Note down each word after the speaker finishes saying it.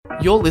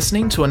You're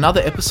listening to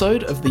another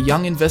episode of the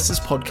Young Investors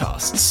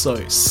Podcast,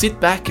 so sit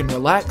back and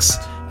relax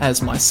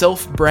as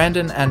myself,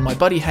 Brandon, and my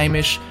buddy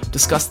Hamish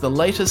discuss the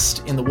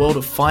latest in the world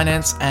of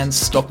finance and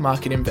stock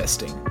market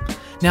investing.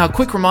 Now, a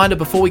quick reminder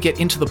before we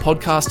get into the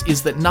podcast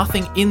is that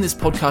nothing in this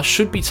podcast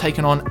should be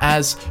taken on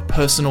as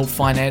personal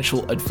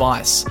financial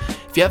advice.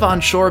 If you're ever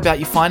unsure about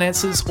your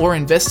finances or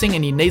investing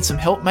and you need some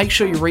help, make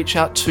sure you reach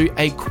out to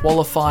a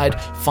qualified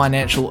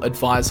financial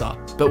advisor.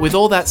 But with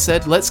all that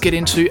said, let's get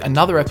into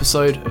another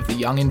episode of the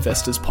Young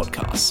Investors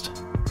Podcast.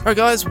 All right,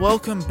 guys,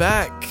 welcome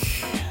back.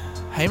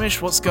 Hamish,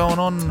 what's going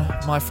on,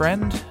 my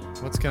friend?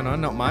 What's going on?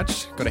 Not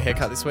much. Got a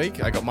haircut this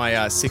week. I got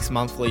my 6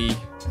 monthly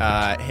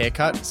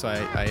haircut, so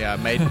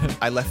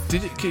I left.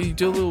 Can you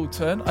do a little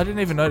turn? I didn't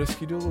even notice.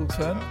 Can you do a little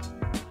turn?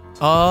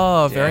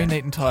 Oh, very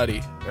neat and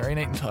tidy. Very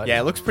neat and tidy. Yeah,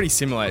 it looks pretty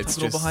similar. It's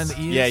all just behind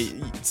the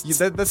ears.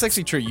 Yeah, that's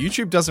actually true.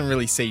 YouTube doesn't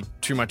really see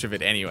too much of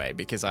it anyway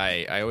because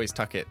I always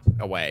tuck it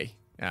away.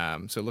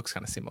 So it looks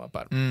kind of similar,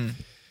 but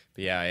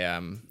yeah,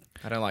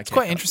 I don't like. It's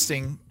quite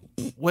interesting,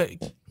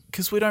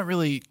 because we don't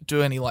really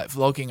do any like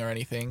vlogging or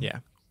anything. Yeah,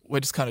 we're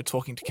just kind of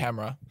talking to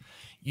camera.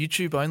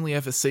 YouTube only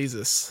ever sees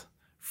us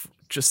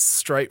just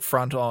straight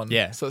front on.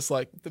 Yeah, so it's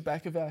like the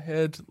back of our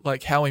head,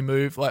 like how we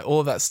move, like all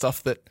of that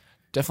stuff that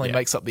definitely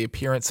makes up the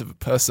appearance of a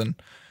person.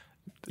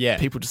 Yeah,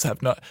 people just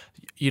have no.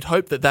 You'd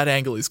hope that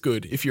angle is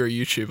good if you're a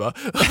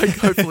YouTuber. Like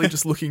hopefully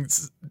just looking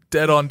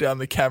dead on down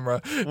the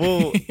camera.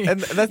 Well,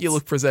 and you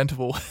look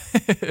presentable.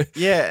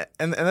 Yeah,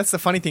 and that's the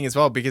funny thing as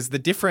well, because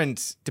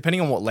depending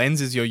on what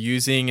lenses you're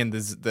using and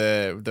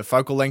the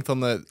focal length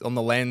on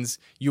the lens,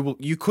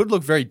 you could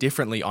look very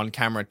differently on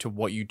camera to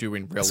what you do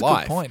in real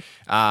life. Good point.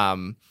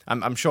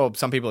 I'm sure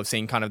some people have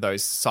seen kind of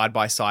those side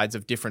by sides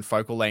of different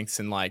focal lengths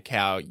and like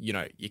how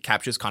it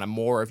captures kind of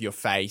more of your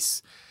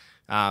face.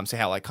 So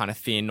how like kind of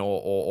thin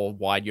or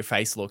wide your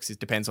face looks, it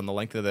depends on the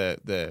length of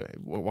the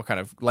what kind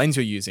of lens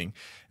you're using.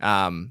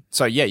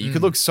 So yeah, you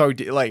could look so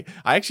I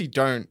actually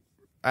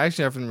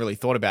haven't really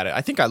thought about it. I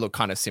think I look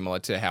kind of similar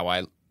to how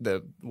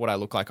what I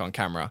look like on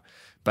camera,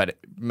 but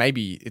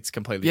maybe it's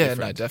completely different.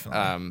 Yeah, no,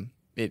 definitely.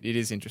 It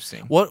is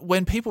interesting.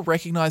 When people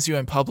recognize you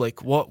in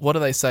public, what do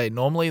they say?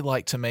 Normally,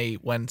 like to me,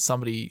 when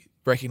somebody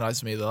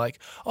recognizes me, they're like,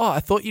 "Oh, I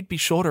thought you'd be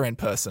shorter in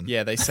person."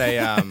 Yeah, they say,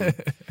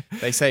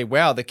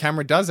 "Wow, the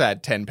camera does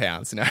add 10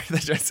 pounds." No, they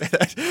don't say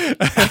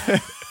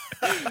that.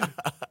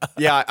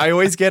 Yeah, I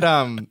always get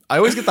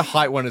the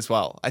height one as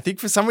well. I think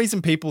for some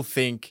reason people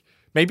think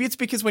maybe it's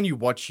because when you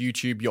watch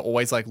YouTube, you're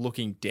always like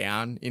looking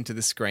down into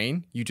the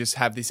screen. You just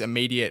have this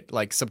immediate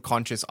like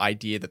subconscious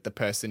idea that the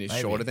person is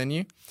shorter than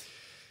you.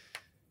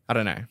 I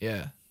don't know.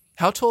 Yeah.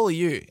 How tall are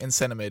you in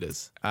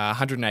centimeters?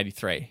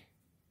 183.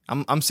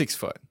 I'm 6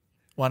 foot.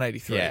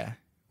 183. Yeah.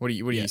 What are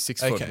you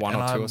 6 foot 1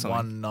 or 2 or something?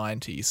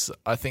 190. So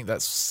I think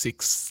that's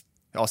 6.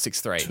 Oh,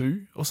 6'3".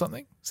 2 or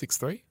something?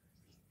 6'3"?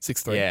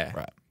 6'3". Yeah.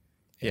 Right.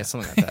 Yeah,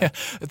 something like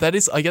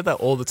that. I get that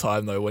all the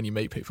time though when you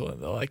meet people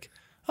and they're like,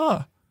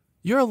 "Oh,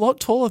 you're a lot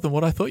taller than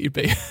what I thought you'd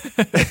be."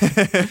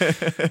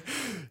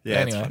 Yeah,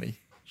 anyway,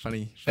 it's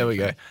funny. There we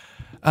go.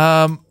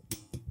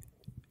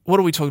 What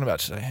are we talking about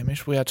today,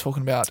 Hamish? We are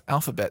talking about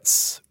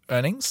Alphabet's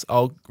earnings.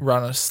 I'll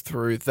run us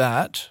through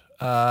that.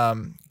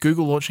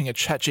 Google launching a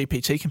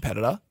ChatGPT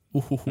competitor.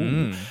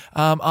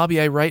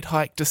 RBA rate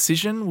hike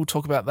decision. We'll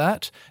talk about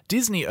that.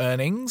 Disney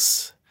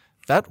earnings.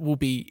 That will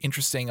be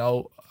interesting.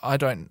 I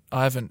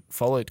haven't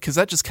followed because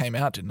that just came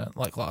out, didn't it?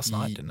 Like last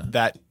night, didn't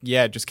it?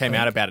 It just came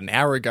out about an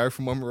hour ago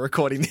from when we're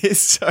recording this.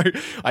 So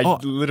I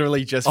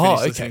literally just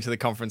finished listening to the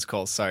conference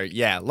call. So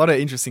yeah, a lot of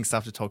interesting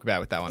stuff to talk about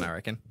with that one, I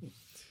reckon.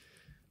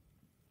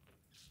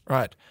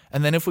 Right.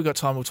 And then if we got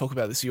time, we'll talk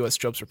about this US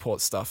jobs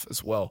report stuff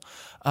as well.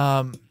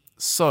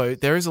 So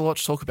there is a lot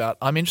to talk about.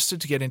 I'm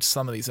interested to get into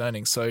some of these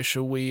earnings. So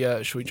should we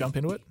jump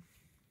into it?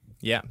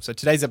 Yeah. So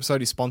today's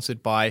episode is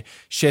sponsored by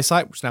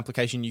ShareSite, which is an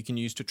application you can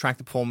use to track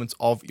the performance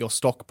of your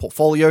stock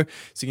portfolio.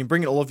 So you can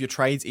bring in all of your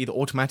trades either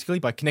automatically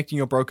by connecting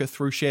your broker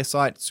through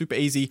ShareSite, super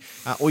easy,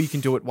 or you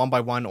can do it one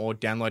by one or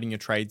downloading your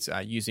trades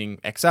using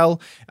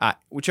Excel.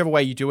 Whichever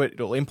way you do it,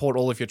 it'll import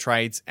all of your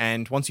trades.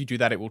 And once you do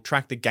that, it will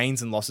track the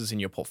gains and losses in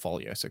your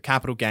portfolio. So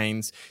capital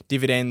gains,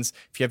 dividends.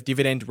 If you have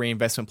dividend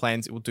reinvestment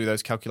plans, it will do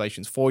those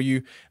calculations for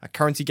you.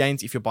 Currency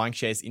gains, if you're buying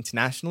shares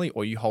internationally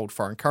or you hold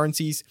foreign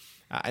currencies.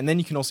 And then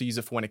you can also use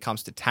it for when it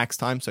comes to tax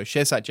time. So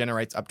ShareSite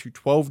generates up to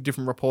 12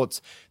 different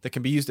reports that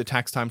can be used at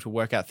tax time to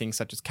work out things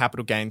such as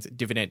capital gains,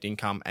 dividend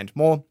income, and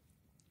more.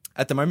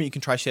 At the moment, you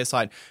can try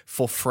ShareSite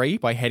for free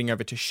by heading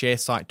over to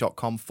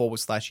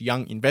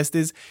sharesite.com/young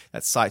investors.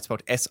 That's site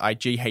spelled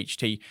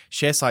SIGHT,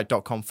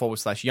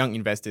 sharesite.com/young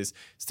investors.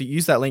 So to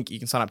use that link, you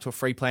can sign up to a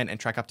free plan and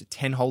track up to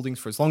 10 holdings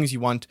for as long as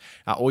you want.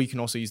 Or you can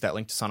also use that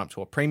link to sign up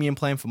to a premium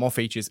plan for more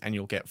features, and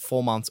you'll get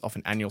 4 months off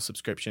an annual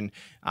subscription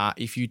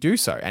if you do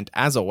so. And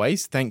as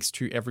always, thanks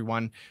to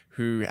everyone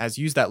who has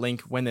used that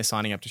link when they're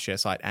signing up to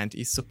ShareSite and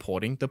is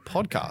supporting the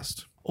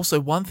podcast.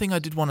 Also, one thing I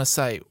did want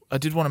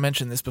to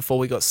mention this before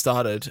we got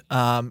started,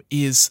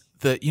 is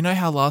that, you know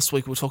how last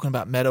week we were talking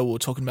about Meta, we were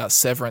talking about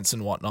severance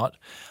and whatnot.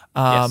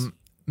 Yes.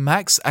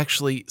 Max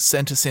actually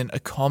sent us in a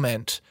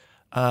comment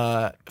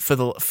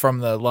from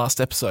the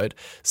last episode,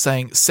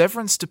 saying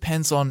severance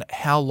depends on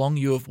how long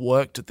you have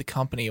worked at the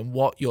company and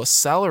what your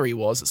salary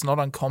was. It's not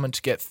uncommon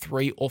to get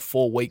 3 or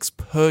 4 weeks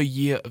per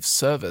year of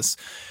service.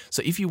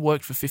 So if you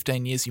worked for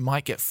 15 years, you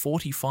might get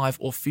 45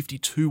 or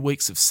 52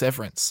 weeks of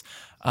severance.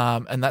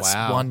 And that's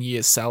 1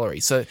 year's salary.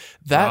 So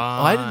that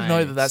I didn't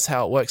know that that's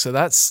how it works. So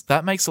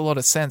that makes a lot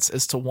of sense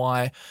as to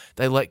why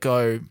they let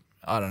go.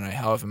 I don't know,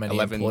 however many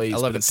employees.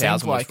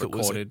 11,000 like was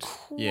recorded.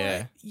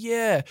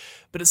 Yeah.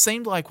 But it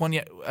seemed like one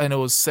year, and it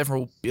was it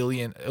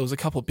was a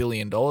couple $1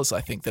 billion, I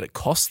think, that it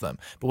cost them.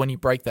 But when you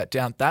break that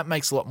down, that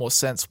makes a lot more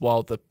sense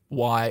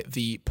why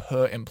the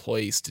per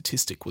employee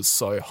statistic was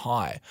so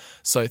high.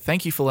 So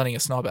thank you for letting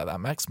us know about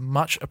that, Max.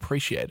 Much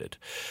appreciated.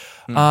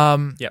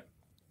 Yep.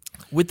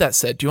 With that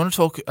said, do you want to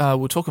talk? We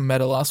were talking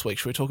Meta last week.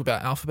 Should we talk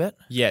about Alphabet?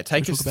 Yeah,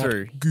 take us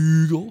through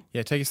Google.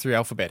 Yeah, take us through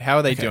Alphabet. How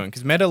are they doing?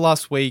 Because Meta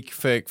last week,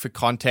 for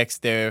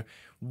context, there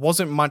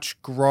wasn't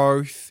much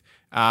growth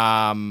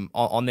on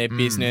their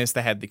business.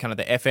 They had the kind of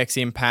the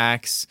FX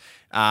impacts,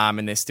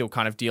 and they're still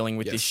kind of dealing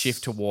with this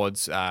shift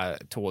towards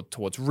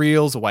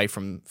Reels, away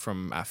from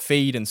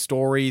feed and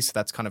stories. So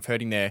that's kind of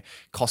hurting their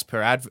cost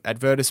per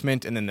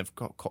advertisement. And then they've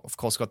of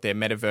course got their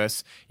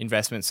metaverse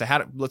investment. So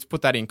let's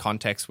put that in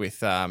context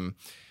with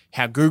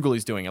how Google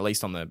is doing, at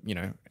least on the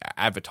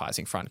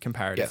advertising front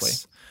comparatively.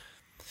 Yes.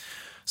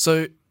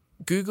 So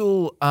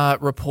Google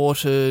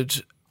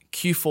reported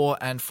Q4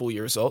 and full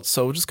year results.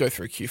 So we'll just go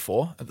through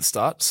Q4 at the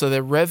start. So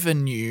their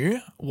revenue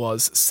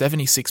was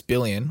 $76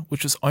 billion,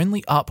 which was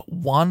only up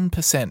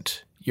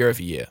 1% year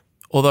over year,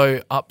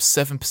 although up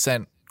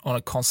 7% on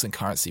a constant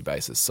currency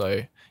basis.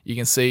 So you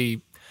can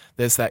see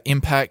there's that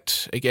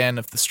impact again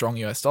of the strong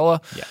US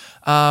dollar. Yeah.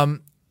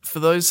 For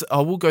those,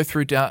 I will go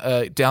through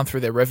down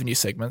through their revenue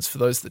segments. For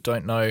those that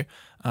don't know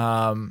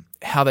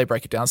how they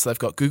break it down, so they've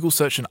got Google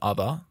Search and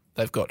Other.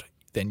 They've got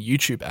then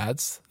YouTube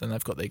ads. Then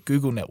they've got their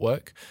Google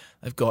Network.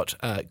 They've got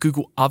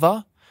Google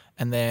Other,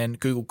 and then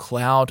Google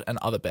Cloud and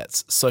Other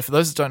Bets. So for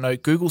those that don't know,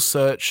 Google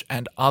Search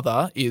and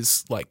Other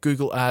is like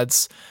Google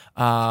Ads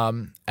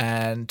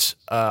and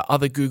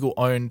other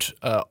Google-owned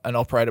and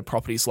operated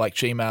properties like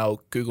Gmail,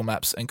 Google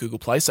Maps, and Google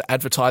Play. So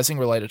advertising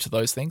related to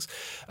those things.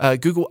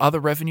 Google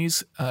Other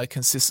revenues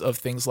consists of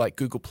things like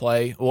Google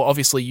Play, or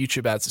obviously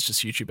YouTube ads, it's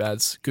just YouTube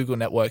ads. Google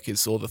Network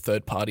is all the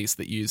third parties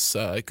that use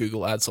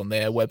Google ads on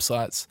their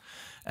websites.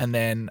 And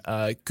then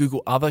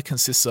Google Other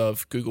consists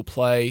of Google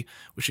Play,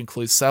 which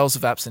includes sales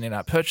of apps and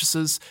in-app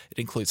purchases. It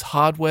includes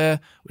hardware,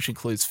 which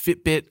includes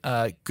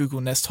Fitbit,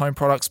 Google Nest Home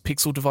products,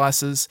 Pixel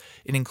devices.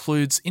 It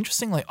includes,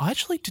 interestingly, I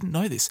actually didn't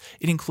know this,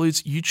 it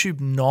includes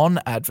YouTube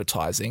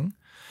non-advertising.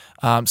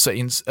 So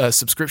in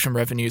subscription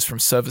revenues from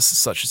services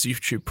such as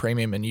YouTube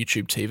Premium and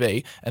YouTube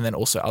TV, and then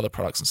also other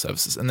products and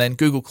services. And then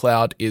Google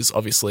Cloud is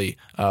obviously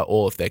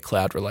all of their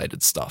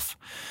cloud-related stuff.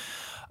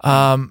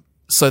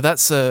 So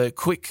that's a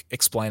quick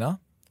explainer.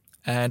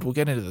 And we'll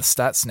get into the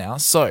stats now.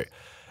 So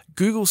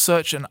Google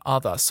Search and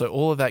Other, so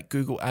all of that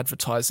Google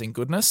advertising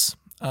goodness.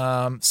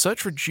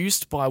 Search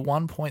reduced by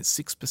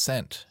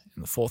 1.6%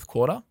 in the fourth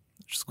quarter,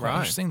 which is quite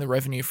interesting, the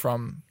revenue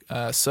from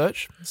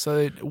Search. So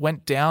it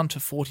went down to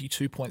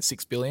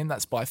 $42.6 billion.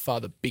 That's by far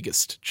the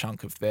biggest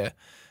chunk of their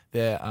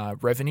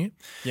revenue.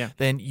 Yeah.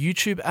 Then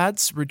YouTube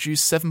ads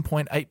reduced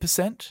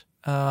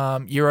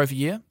 7.8% year over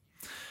year.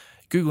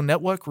 Google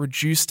Network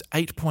reduced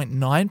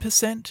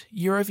 8.9%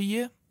 year over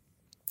year.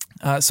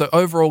 So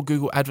overall,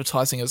 Google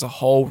advertising as a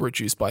whole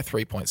reduced by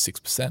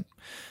 3.6%.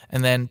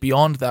 And then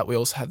beyond that, we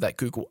also have that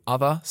Google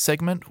Other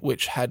segment,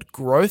 which had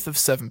growth of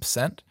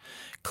 7%.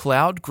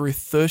 Cloud grew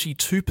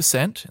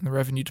 32% in the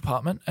revenue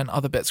department, and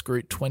Other Bets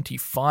grew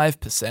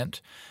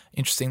 25%.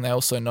 Interesting, they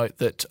also note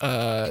that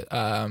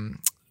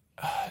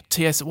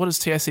TS, what does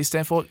TAC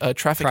stand for?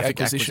 Traffic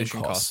acquisition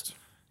cost.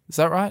 Is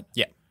that right?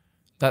 Yeah.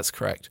 That's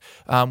correct.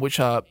 Which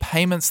are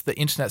payments that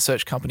internet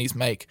search companies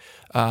make,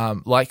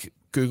 like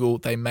Google,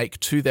 they make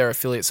to their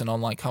affiliates and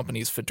online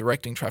companies for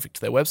directing traffic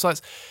to their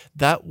websites.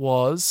 That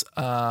was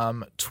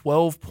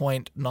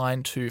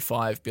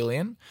 $12.925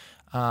 billion,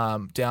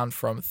 down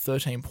from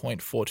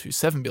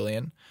 $13.427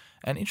 billion.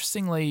 And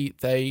interestingly,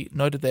 they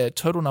noted their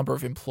total number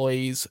of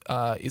employees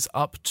is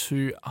up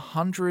to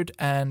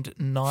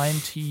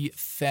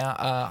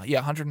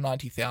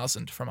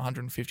 190,000 from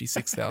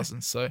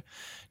 156,000. So,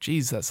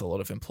 geez, that's a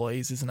lot of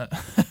employees, isn't it?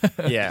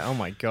 Yeah. Oh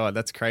my God,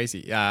 that's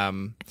crazy.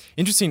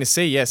 Interesting to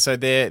see. Yeah. So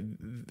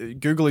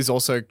Google is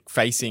also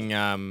facing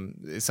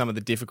some of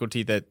the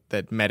difficulty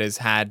that Meta's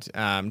had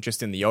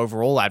just in the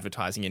overall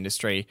advertising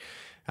industry.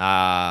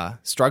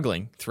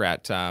 Struggling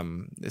throughout,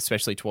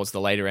 especially towards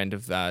the later end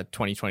of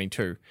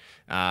 2022,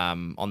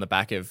 on the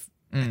back of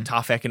a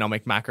tough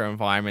economic macro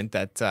environment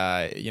that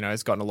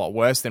has gotten a lot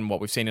worse than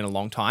what we've seen in a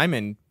long time,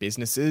 and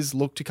businesses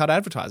look to cut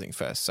advertising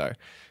first. So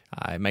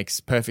it makes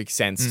perfect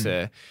sense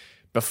to,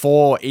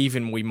 before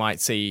even we might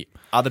see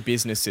other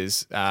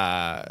businesses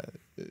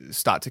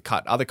start to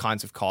cut other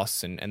kinds of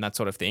costs and that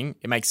sort of thing,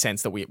 it makes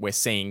sense that we're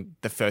seeing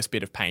the first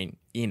bit of pain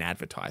in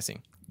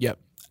advertising. Yep.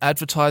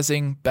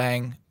 Advertising,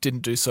 bang,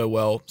 didn't do so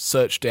well.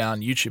 Search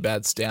down, YouTube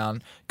ads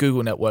down,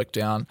 Google Network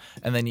down,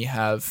 and then you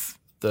have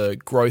the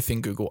growth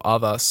in Google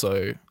Other,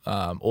 so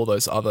all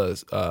those other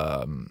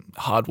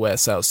hardware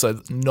sales.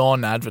 So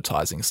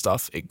non-advertising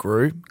stuff, it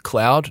grew.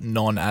 Cloud,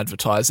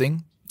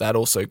 non-advertising, that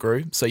also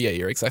grew. So yeah,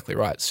 you're exactly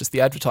right. It's just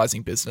the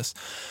advertising business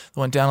that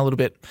went down a little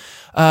bit.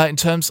 In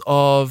terms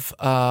of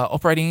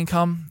operating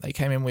income, they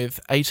came in with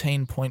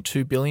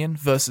 $18.2 billion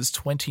versus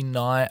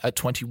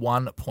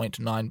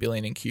 $21.9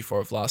 billion in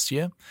Q4 of last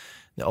year.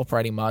 The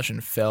operating margin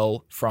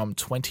fell from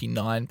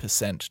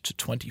 29% to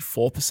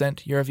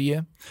 24% year over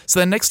year. So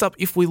then next up,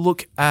 if we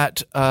look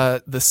at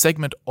the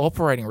segment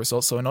operating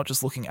results, so we're not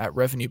just looking at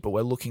revenue, but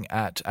we're looking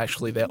at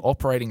actually their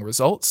operating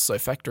results, so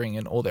factoring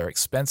in all their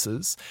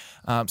expenses.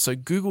 So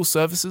Google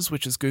Services,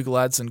 which is Google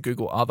Ads and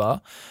Google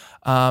Other,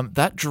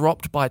 that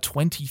dropped by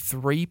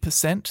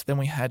 23%. Then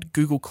we had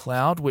Google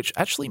Cloud, which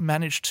actually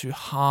managed to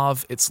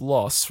halve its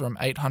loss from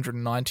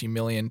 $890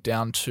 million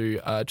down to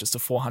just a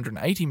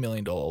 $480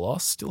 million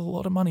loss. Still a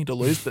lot of money to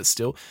lose, but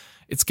still,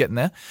 it's getting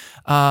there.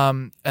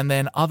 And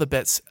then Other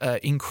Bets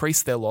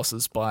increased their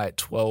losses by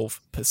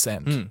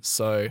 12%.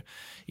 So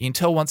you can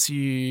tell once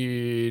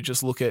you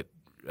just look at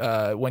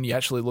when you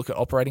actually look at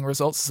operating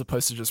results as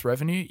opposed to just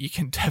revenue, you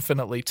can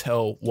definitely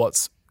tell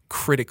what's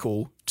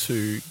critical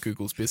to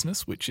Google's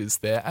business, which is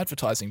their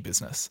advertising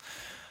business.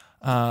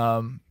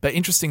 But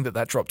interesting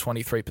that dropped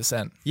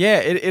 23%. Yeah,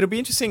 it'll be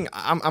interesting.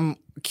 I'm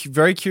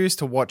very curious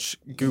to watch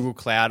Google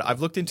Cloud.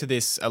 I've looked into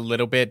this a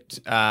little bit.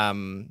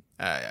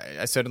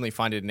 I certainly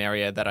find it an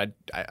area that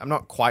I'm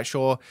not quite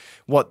sure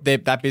what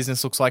that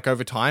business looks like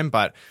over time,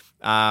 but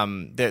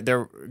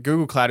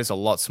Google Cloud is a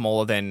lot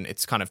smaller than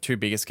its kind of two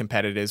biggest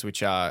competitors,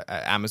 which are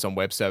Amazon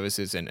Web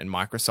Services and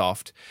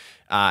Microsoft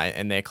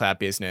and their cloud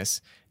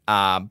business.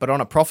 But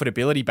on a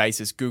profitability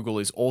basis, Google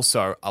is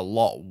also a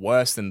lot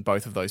worse than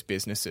both of those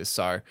businesses.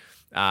 So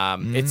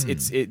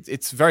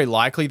it's very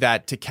likely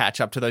that to catch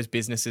up to those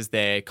businesses,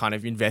 they're kind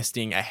of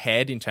investing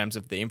ahead in terms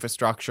of the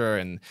infrastructure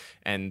and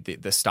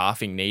the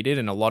staffing needed,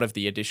 and a lot of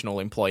the additional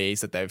employees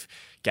that they've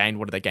gained.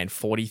 What did they gain?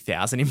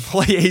 40,000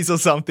 employees or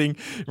something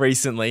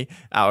recently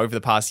over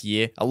the past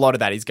year. A lot of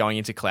that is going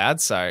into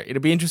cloud. So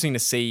it'll be interesting to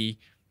see,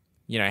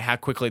 how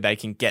quickly they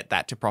can get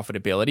that to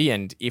profitability,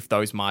 and if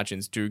those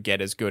margins do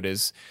get as good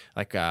as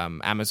like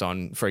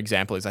Amazon, for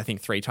example, is I think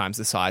 3 times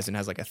the size and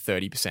has like a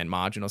 30%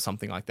 margin or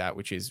something like that,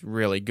 which is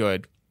really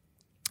good.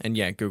 And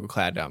yeah, Google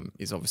Cloud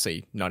is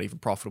obviously not even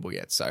profitable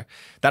yet, so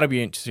that'll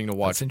be interesting to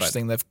watch. It's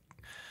interesting. They've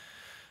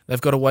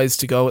got a ways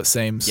to go, it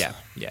seems. Yeah,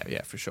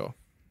 for sure.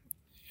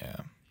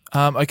 Yeah.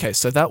 Okay,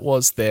 so that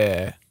was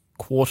their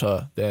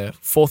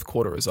fourth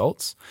quarter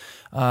results.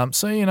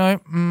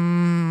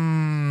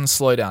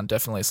 Slow down,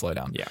 definitely slow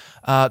down.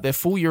 Yeah. Their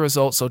full year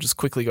results, I'll just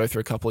quickly go through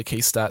a couple of key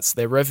stats.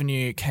 Their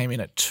revenue came in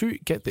at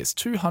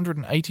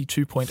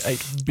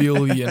 $282.8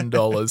 billion,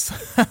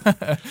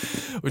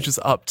 which is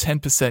up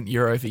 10%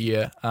 year over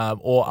year,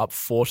 or up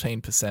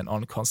 14%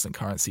 on a constant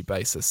currency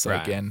basis. So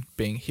again,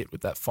 being hit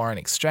with that foreign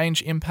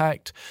exchange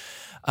impact.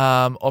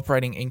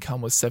 Operating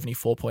income was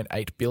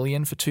 $74.8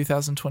 billion for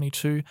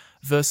 2022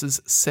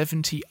 versus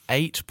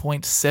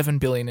 $78.7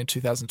 billion in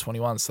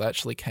 2021. So they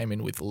actually came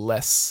in with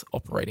less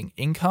operating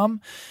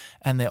income,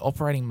 and their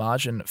operating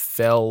margin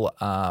fell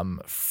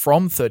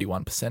from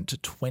 31% to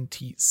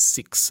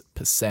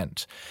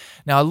 26%.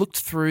 Now I looked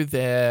through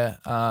their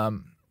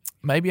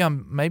maybe I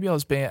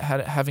was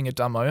having a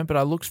dumb moment, but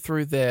I looked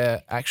through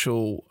their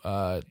actual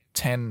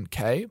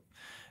 10K.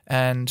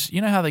 And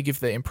you know how they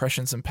give their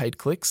impressions and paid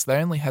clicks? They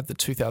only had the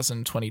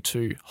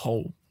 2022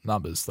 whole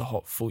numbers, the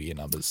whole full year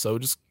numbers. So we'll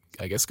just,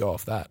 I guess, go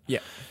off that. Yeah.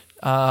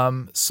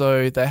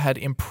 So they had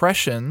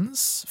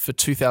impressions for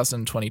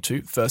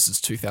 2022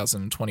 versus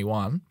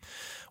 2021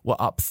 were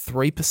up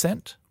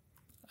 3%.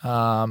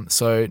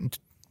 So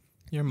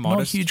you're modest.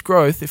 Not huge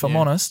growth, if I'm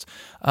honest.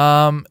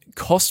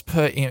 Cost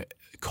per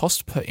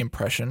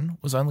impression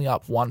was only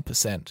up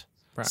 1%.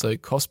 Right. So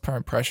cost per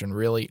impression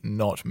really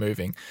not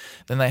moving.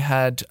 Then they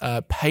had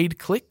paid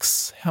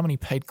clicks. How many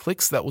paid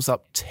clicks? That was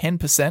up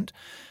 10%.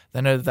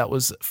 They know that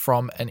was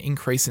from an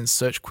increase in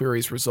search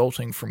queries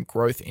resulting from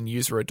growth in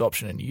user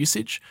adoption and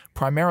usage,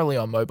 primarily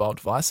on mobile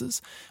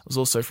devices. It was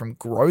also from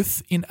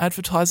growth in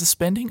advertiser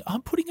spending.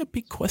 I'm putting a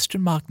big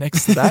question mark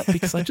next to that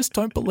because I just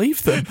don't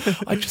believe them.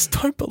 I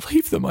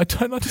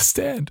don't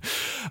understand.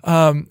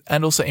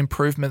 And also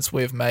improvements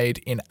we've made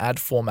in ad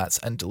formats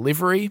and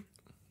delivery.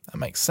 That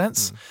makes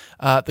sense.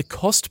 The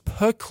cost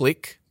per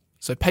click,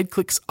 so paid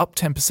clicks up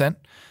 10%.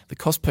 The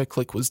cost per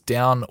click was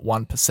down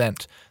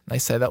 1%. They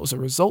say that was a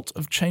result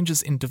of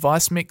changes in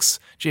device mix,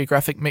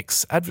 geographic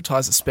mix,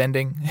 advertiser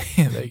spending,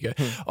 there you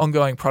go,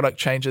 ongoing product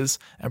changes,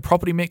 and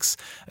property mix,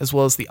 as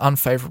well as the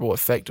unfavorable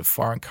effect of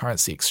foreign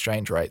currency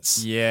exchange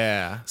rates.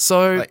 Yeah.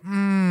 So,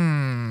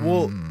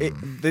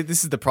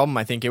 this is the problem,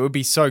 I think. It would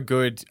be so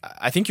good.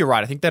 I think you're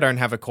right. I think they don't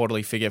have a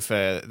quarterly figure for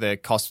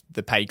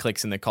the paid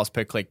clicks and the cost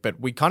per click, but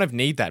we kind of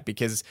need that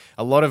because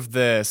a lot of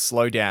the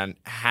slowdown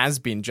has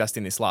been just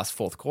in this last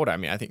fourth quarter. I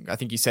mean, I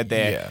think you said said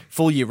their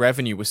full year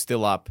revenue was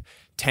still up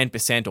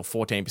 10%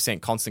 or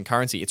 14% constant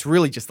currency. It's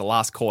really just the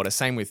last quarter.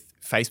 Same with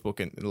Facebook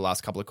in the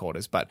last couple of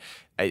quarters, but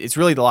it's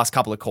really the last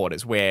couple of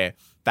quarters where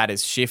that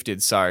has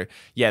shifted. So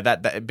yeah,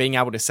 that being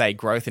able to say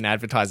growth in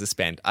advertiser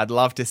spend, I'd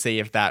love to see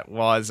if that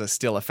was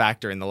still a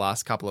factor in the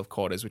last couple of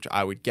quarters, which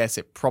I would guess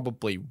it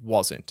probably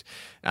wasn't.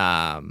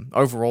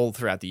 Overall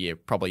throughout the year,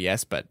 probably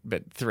yes, but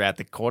throughout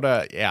the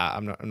quarter, yeah,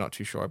 I'm not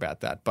too sure about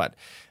that. But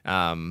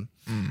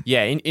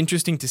yeah,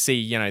 interesting to see,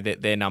 you know,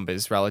 their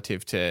numbers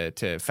relative to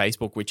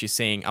Facebook, which is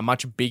seeing a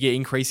much bigger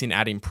increase in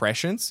ad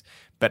impressions,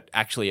 but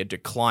actually a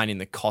decline in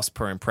the cost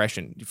per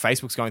impression.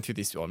 Facebook's going through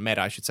this, or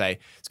Meta, I should say,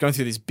 it's going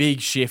through this big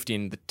shift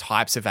in the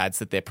types of ads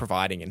that they're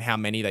providing and how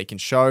many they can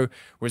show,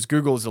 whereas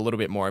Google is a little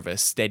bit more of a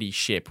steady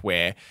ship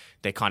where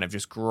they're kind of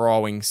just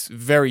growing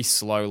very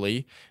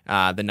slowly,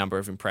 the number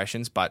of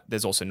impressions, but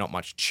there's also not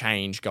much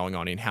change going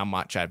on in how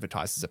much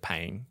advertisers are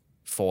paying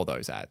for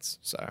those ads.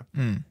 So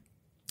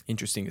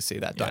interesting to see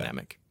that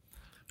dynamic.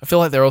 I feel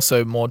like they're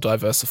also more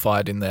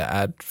diversified in their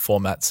ad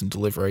formats and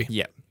delivery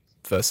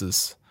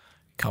versus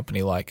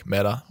company like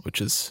Meta, which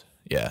is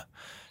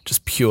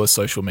just pure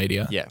social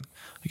media.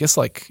 I guess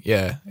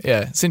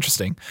it's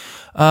interesting.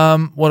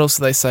 What else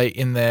do they say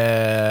in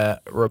their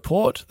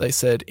report? They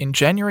said, in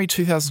January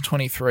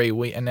 2023,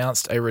 we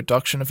announced a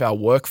reduction of our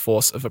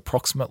workforce of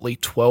approximately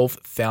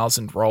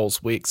 12,000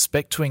 roles. We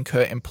expect to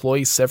incur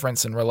employee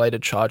severance and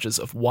related charges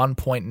of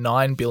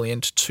 1.9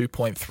 billion to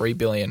 2.3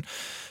 billion,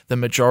 the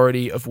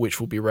majority of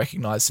which will be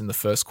recognized in the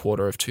first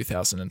quarter of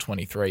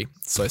 2023.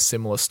 So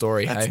similar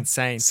story. That's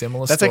insane. That's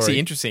story. Actually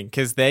interesting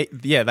because they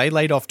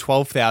laid off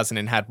 12,000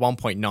 and had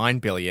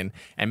 1.9 billion,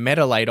 and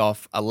Meta laid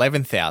off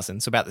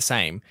 11,000, so about the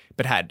same,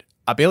 but had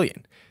 $1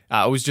 billion.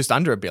 It was just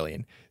under $1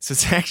 billion. So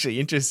it's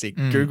actually interesting.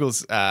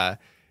 Google's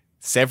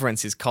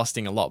severance is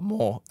costing a lot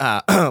more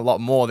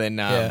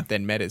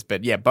than Meta's.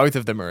 But yeah, both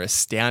of them are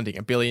astounding.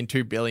 $1 billion,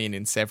 $2 billion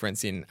in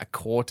severance in a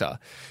quarter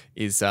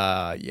is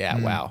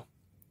wow.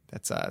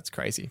 That's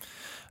crazy.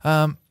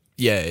 Yeah,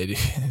 it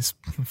is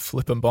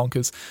flipping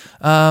bonkers.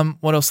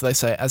 What else do they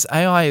say? As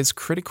AI is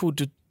critical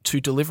to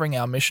delivering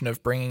our mission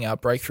of bringing our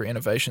breakthrough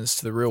innovations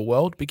to the real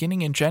world,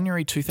 beginning in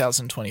January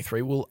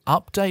 2023, we'll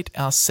update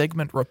our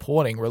segment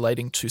reporting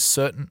relating to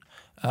certain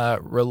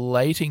of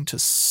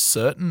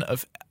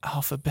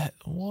Alphabet.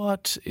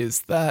 What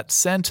is that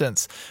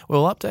sentence?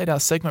 We'll update our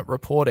segment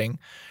reporting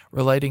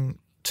relating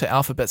to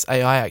Alphabet's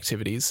AI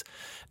activities.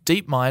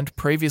 DeepMind,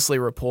 previously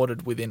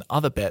reported within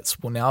other bets,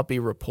 will now be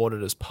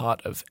reported as part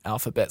of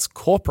Alphabet's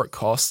corporate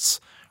costs,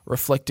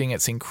 reflecting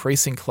its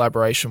increasing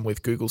collaboration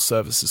with Google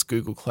Services,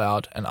 Google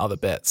Cloud, and other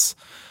bets.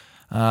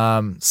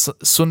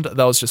 Sundar,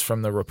 that was just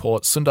from the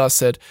report. Sundar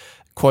said,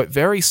 quote,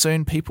 very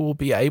soon people will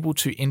be able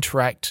to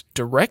interact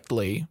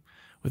directly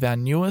with our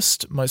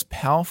newest, most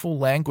powerful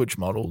language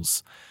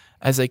models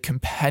as a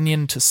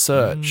companion to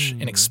search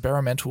in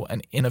experimental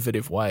and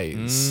innovative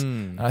ways.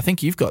 And I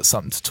think you've got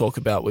something to talk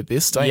about with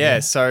this, don't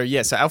you? So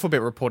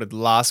Alphabet reported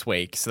last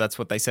week. So that's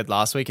what they said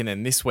last week. And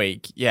then this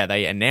week,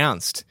 they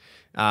announced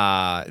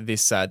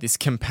this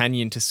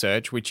companion to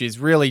search, which is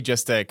really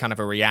just a kind of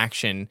a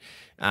reaction.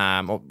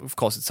 Of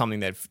course, it's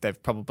something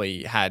they've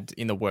probably had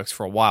in the works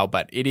for a while,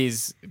 but it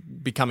is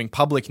becoming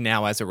public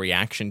now as a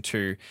reaction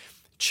to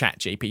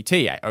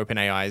ChatGPT,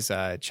 OpenAI's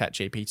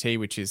ChatGPT,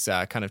 which is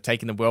kind of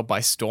taking the world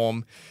by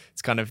storm.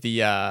 It's kind of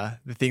the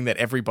thing that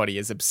everybody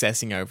is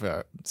obsessing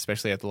over,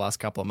 especially over the last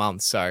couple of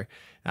months. So,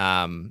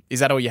 is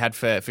that all you had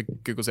for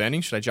Google's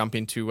earnings? Should I jump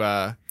into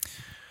talking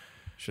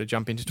about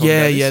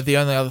this? Yeah. The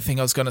only other thing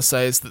I was going to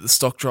say is that the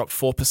stock dropped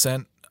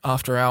 4%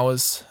 after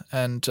hours.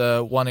 And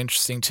one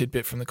interesting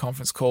tidbit from the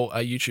conference call: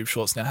 YouTube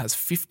Shorts now has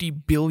 50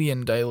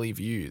 billion daily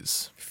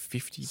views.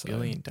 50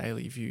 billion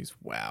daily views.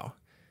 Wow.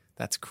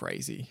 That's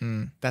crazy.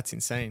 That's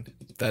insane.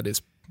 That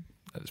is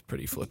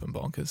pretty flippin'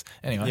 bonkers.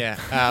 Anyway. Yeah.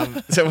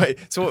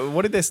 So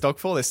what did their stock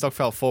fall? Their stock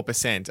fell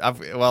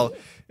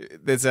 4%.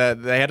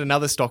 They had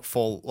another stock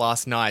fall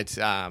last night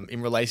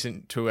in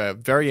relation to a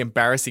very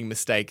embarrassing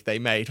mistake they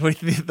made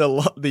with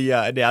the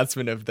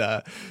announcement of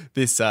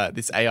this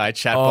AI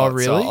chatbot. Oh,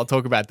 really? So I'll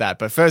talk about that.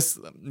 But first,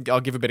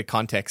 I'll give a bit of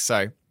context.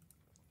 So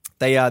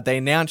they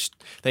announced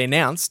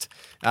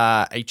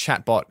a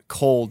chatbot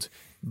called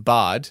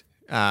Bard.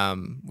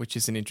 Which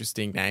is an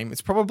interesting name.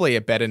 It's probably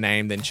a better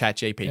name than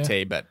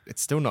ChatGPT, but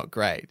it's still not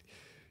great.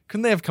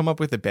 Couldn't they have come up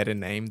with a better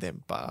name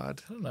than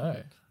Bard?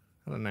 I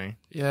don't know.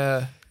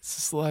 Yeah, it's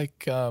just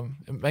like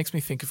it makes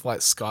me think of like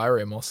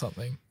Skyrim or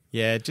something.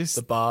 Yeah, just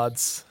the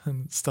bards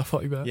and stuff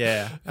like that.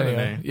 Yeah,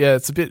 anyway, yeah,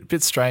 it's a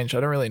bit strange. I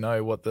don't really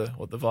know what the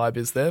vibe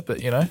is there,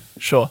 but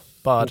sure,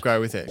 Bard. We'll go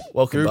with it.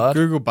 Welcome, Bard.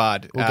 Google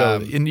Bard. We'll go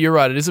with it. And you're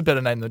right, it is a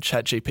better name than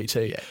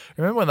ChatGPT. Yeah.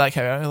 Remember when that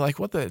came out? Like,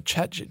 what the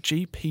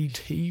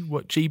ChatGPT?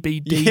 What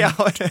GBD? Yeah,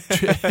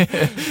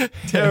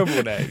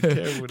 terrible name.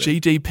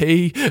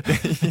 GDP.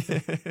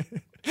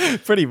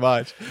 Pretty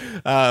much.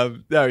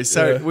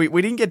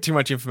 We didn't get too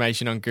much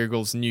information on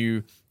Google's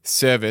new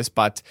service,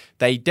 but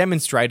they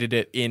demonstrated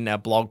it in a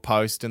blog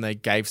post and they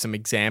gave some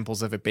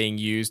examples of it being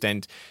used.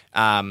 And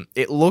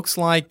it looks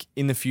like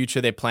in the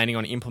future they're planning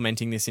on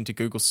implementing this into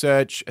Google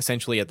search,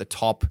 essentially at the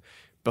top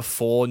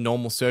before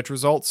normal search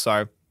results.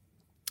 So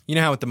you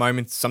know how at the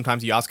moment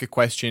sometimes you ask a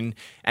question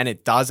and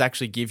it does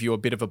actually give you a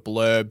bit of a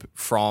blurb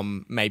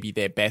from maybe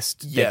their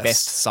best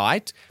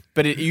site,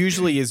 but it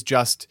usually is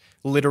just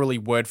literally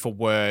word for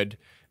word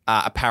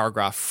a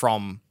paragraph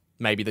from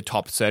maybe the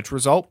top search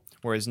result.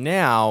 Whereas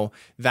now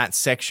that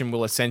section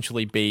will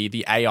essentially be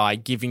the AI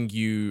giving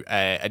you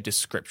a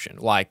description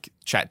like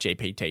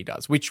ChatGPT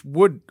does, which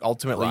would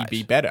ultimately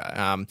be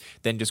better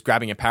than just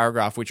grabbing a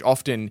paragraph, which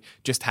often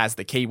just has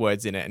the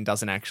keywords in it and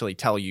doesn't actually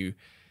tell you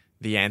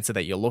the answer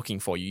that you're looking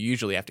for. You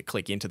usually have to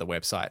click into the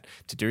website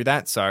to do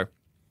that. So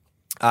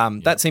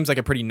that seems like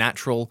a pretty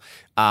natural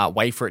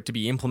way for it to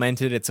be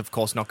implemented. It's, of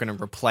course, not going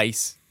to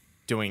replace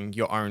doing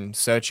your own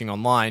searching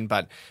online,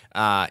 but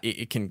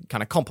it can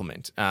kind of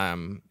complement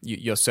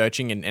your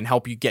searching and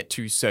help you get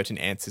to certain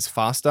answers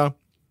faster.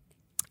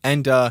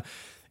 And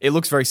it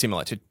looks very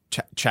similar to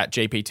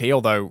ChatGPT,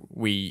 although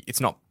it's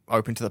not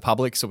open to the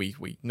public, so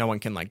no one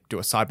can like do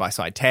a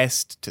side-by-side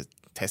test to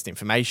test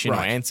information or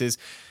answers.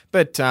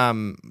 But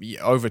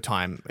over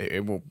time,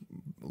 it will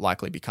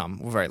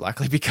very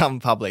likely become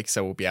public,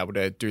 so we'll be able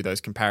to do those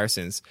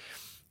comparisons.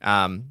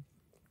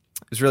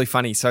 It was really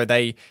funny. So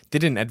they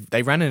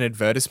ran an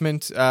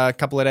advertisement a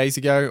couple of days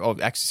ago, or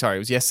actually, sorry, it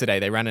was yesterday.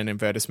 They ran an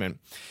advertisement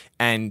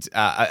and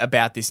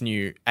about this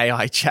new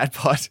AI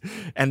chatbot,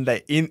 and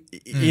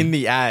in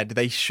the ad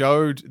they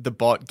showed the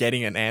bot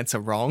getting an answer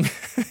wrong,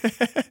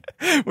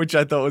 which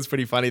I thought was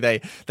pretty funny.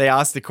 They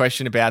asked the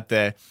question about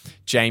the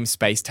James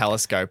Space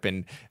Telescope,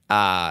 and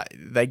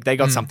they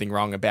got something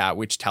wrong about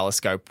which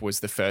telescope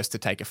was the first to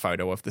take a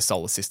photo of the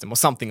solar system or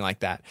something like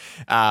that.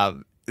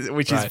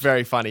 Which is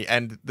very funny.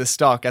 And the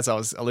stock, as I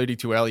was alluding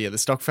to earlier, the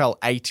stock fell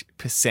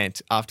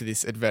 8% after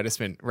this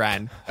advertisement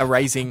ran,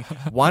 erasing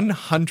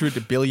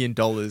 $100 billion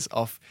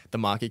off the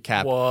market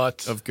cap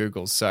of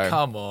Google. So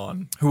come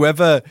on.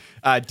 Whoever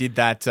did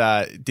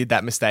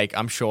that mistake,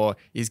 I'm sure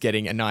is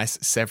getting a nice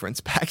severance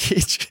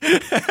package.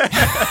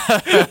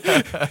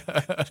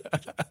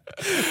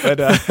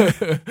 But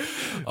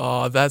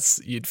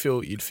you'd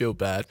feel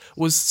bad.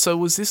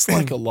 Was this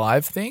like a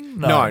live thing?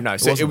 No.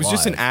 So it was live.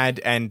 Just an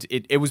ad, and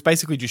it was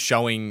basically just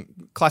showing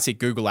classic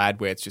Google ad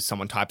where it's just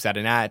someone types out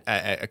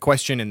a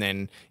question and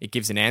then it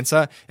gives an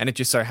answer, and it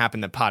just so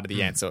happened that part of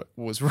the answer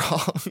was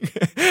wrong,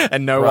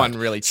 and no one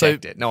really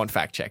checked it. No one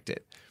fact checked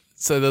it.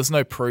 So there's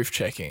no proof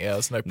checking. Yeah,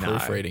 there's no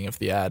proofreading of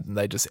the ad, and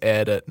they just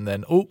aired it, and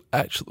then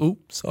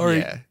sorry.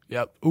 Yeah.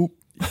 Yep. Yeah,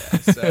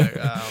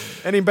 so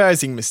an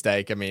embarrassing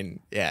mistake. I mean,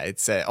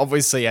 it's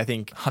obviously, I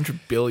think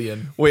 100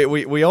 billion.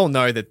 We all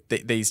know that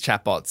these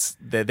chatbots,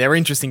 they're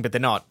interesting, but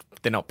they're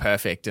not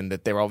perfect, and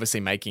that they're obviously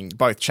making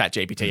both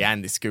ChatGPT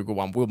and this Google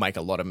one will make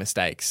a lot of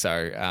mistakes.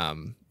 So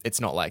it's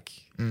not like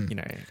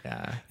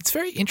It's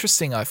very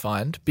interesting, I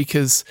find,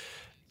 because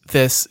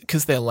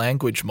they're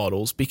language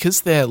models,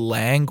 because their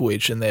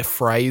language and their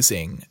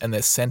phrasing and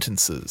their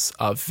sentences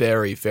are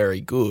very,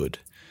 very good.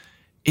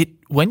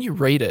 When you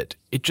read it,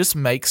 it just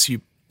makes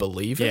you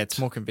believe it. Yeah, it's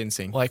more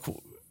convincing. Like,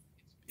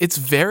 it's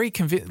very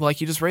convincing.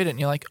 Like, you just read it and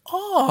you're like,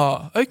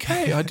 oh,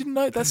 okay, I didn't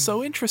know. That's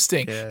so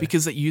interesting.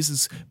 Because it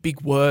uses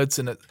big words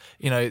and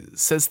it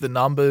says the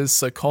numbers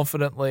so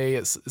confidently.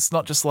 It's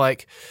not just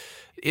like,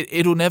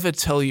 it'll never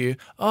tell you,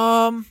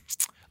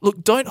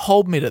 look, don't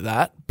hold me to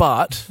that,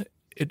 but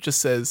it just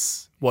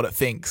says what it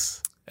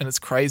thinks. And it's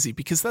crazy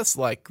because that's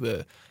like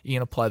you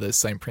can apply those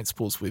same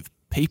principles with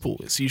people.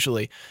 It's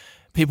usually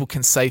people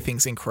can say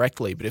things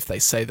incorrectly, but if they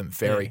say them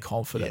very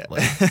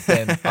confidently,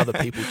 then other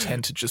people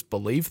tend to just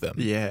believe them.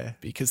 Yeah.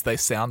 Because they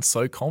sound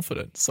so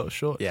confident, so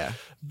sure. Yeah.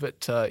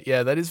 But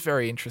that is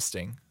very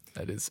interesting.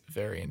 That is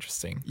very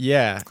interesting.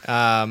 Yeah.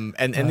 And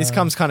this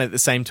comes kind of at the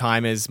same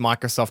time as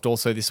Microsoft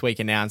also this week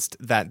announced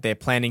that they're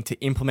planning to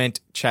implement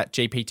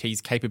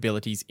ChatGPT's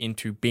capabilities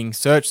into Bing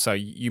search. So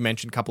you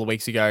mentioned a couple of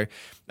weeks ago,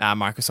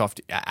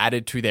 Microsoft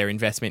added to their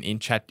investment in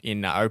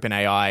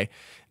OpenAI.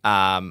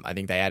 I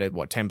think they added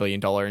 $10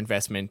 billion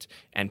investment,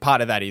 and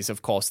part of that is,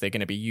 of course, they're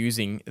going to be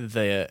using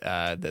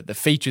the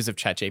features of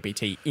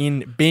ChatGPT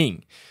in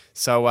Bing.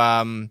 So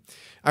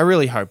I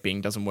really hope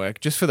Bing doesn't work,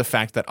 just for the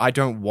fact that I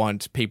don't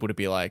want people to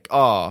be like,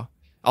 oh,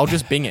 I'll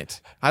just Bing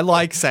it. I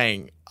like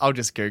saying I'll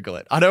just Google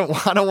it. I don't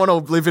want to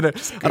live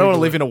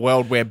in a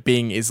world where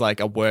Bing is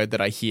like a word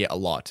that I hear a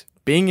lot.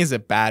 Bing is a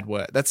bad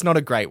word. That's not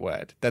a great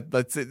word.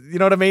 That's you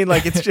know what I mean?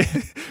 Like, it's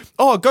just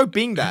go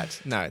Bing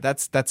that. No,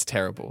 that's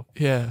terrible.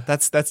 Yeah.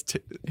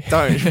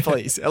 Don't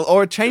please.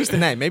 Or change the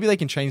name. Maybe they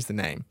can change the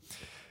name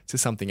to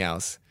something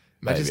else.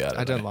 Maybe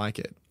I don't like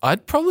it.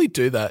 I'd probably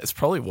do that. It's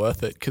probably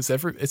worth it because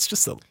it's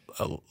just a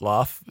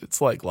laugh. It's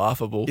like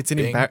laughable. It's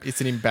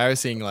an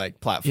embarrassing like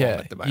platform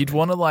at the moment. You'd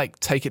want to like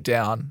take it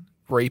down,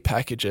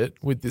 repackage it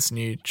with this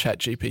new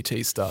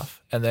ChatGPT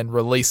stuff, and then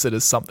release it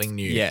as something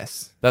new.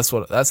 Yes, that's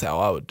how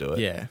I would do it.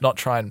 Yeah, not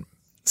try and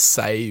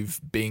save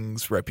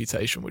Bing's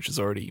reputation, which is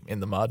already in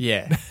the mud.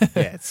 Yeah,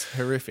 it's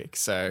horrific.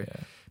 So,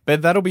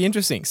 but that'll be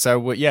interesting. So,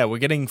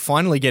 we're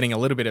finally getting a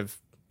little bit of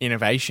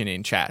innovation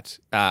in chat,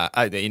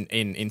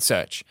 in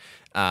search,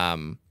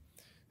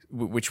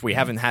 which we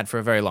haven't had for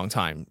a very long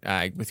time.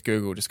 With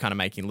Google just kind of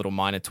making little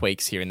minor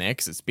tweaks here and there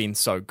because it's been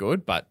so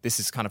good. But this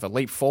is kind of a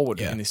leap forward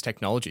in this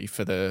technology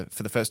for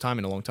the first time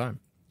in a long time.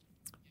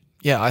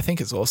 Yeah, I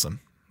think it's awesome.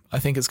 I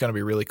think it's going to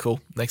be really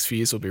cool. Next few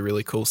years will be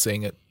really cool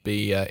seeing it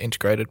be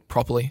integrated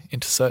properly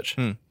into search.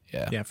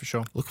 Yeah, for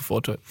sure. Looking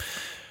forward to it.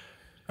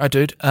 All right,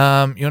 dude. You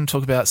want to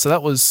talk about... So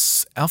that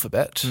was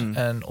Alphabet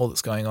and all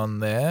that's going on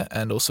there,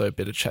 and also a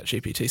bit of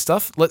ChatGPT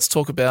stuff. Let's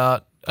talk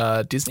about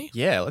Disney.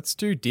 Yeah, let's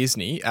do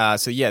Disney.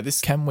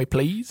 This... Can we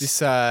please?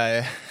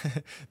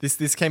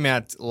 This came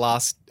out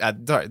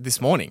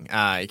this morning.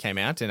 It came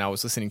out, and I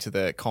was listening to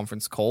the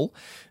conference call,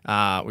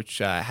 which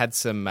had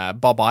some...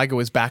 Bob Iger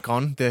was back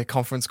on the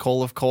conference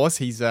call, of course.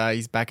 He's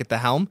back at the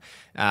helm.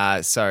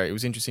 So it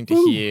was interesting to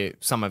hear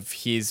some of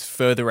his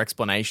further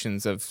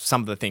explanations of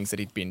some of the things that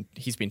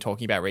he's been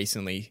talking about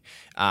recently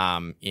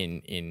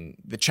in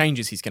the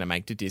changes he's going to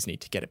make to Disney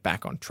to get it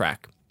back on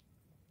track.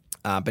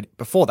 But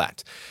before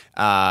that,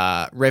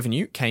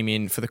 revenue came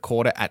in for the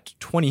quarter at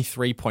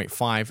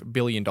 $23.5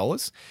 billion,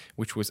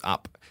 which was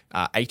up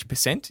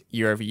 8%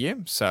 year over year.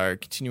 So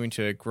continuing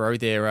to grow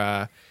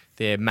their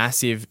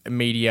massive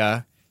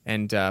media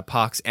and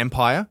parks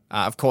empire.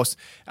 Of course,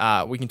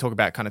 we can talk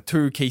about kind of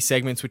two key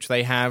segments which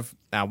they have.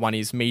 One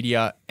is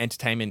media,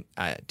 entertainment,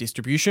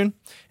 distribution,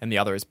 and the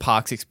other is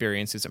parks,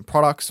 experiences, and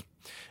products.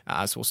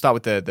 So we'll start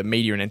with the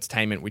media and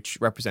entertainment, which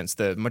represents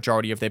the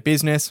majority of their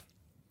business.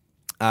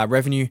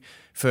 Revenue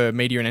for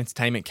media and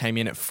entertainment came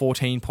in at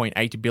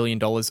 $14.8 billion,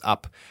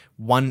 up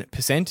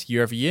 1%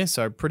 year over year.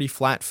 So pretty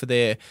flat for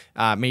their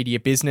media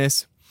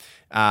business.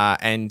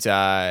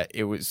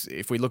 It was,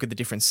 if we look at the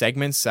different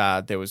segments,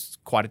 there was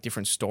quite a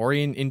different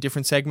story in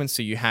different segments.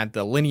 So you had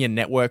the linear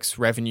networks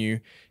revenue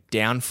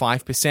down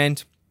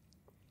 5%.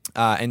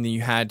 And then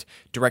you had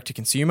direct to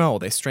consumer or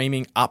their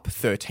streaming up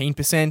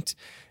 13%.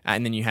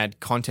 And then you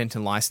had content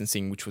and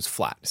licensing, which was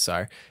flat.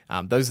 So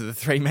those are the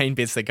three main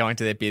bits that go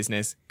into their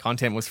business.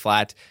 Content was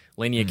flat,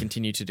 linear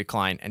continued to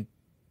decline, and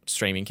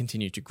streaming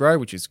continued to grow,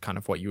 which is kind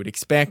of what you would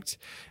expect,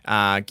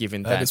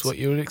 given that is what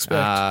you would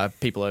expect.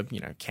 People are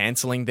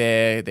canceling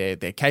their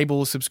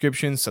cable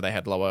subscriptions, so they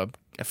had lower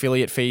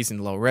affiliate fees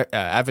and lower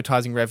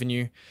advertising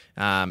revenue,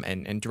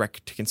 and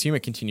direct to consumer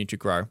continued to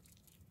grow.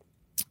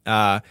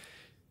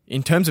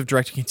 In terms of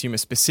direct-to-consumer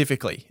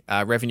specifically,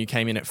 revenue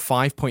came in at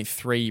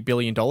 $5.3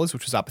 billion,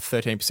 which was up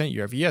 13%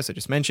 year over year, as I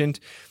just mentioned.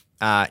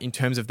 In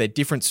terms of their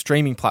different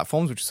streaming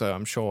platforms, which is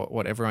I'm sure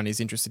what everyone is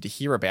interested to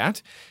hear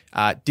about,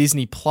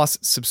 Disney Plus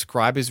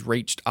subscribers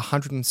reached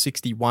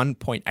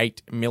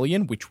 161.8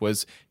 million, which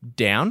was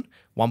down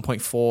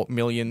 1.4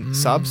 million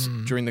subs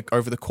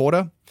over the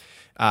quarter.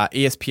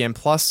 ESPN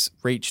Plus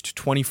reached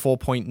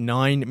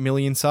 24.9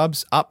 million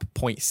subs, up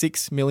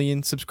 0.6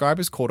 million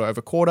subscribers quarter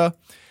over quarter.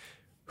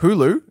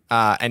 Hulu,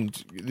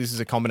 and this is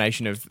a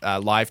combination of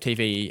live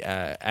TV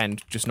and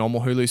just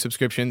normal Hulu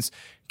subscriptions,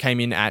 came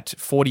in at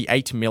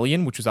 48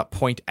 million, which was up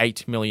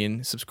 0.8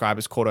 million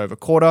subscribers quarter over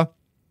quarter.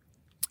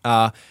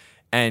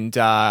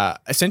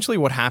 Essentially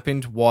what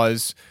happened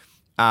was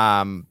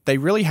they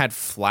really had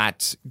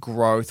flat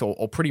growth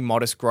or pretty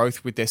modest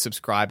growth with their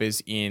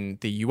subscribers in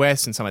the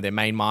US and some of their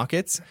main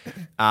markets.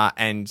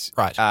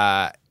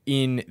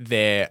 In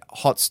their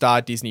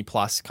Hotstar, Disney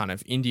Plus kind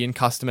of Indian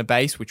customer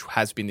base, which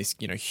has been this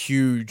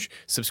huge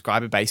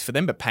subscriber base for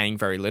them, but paying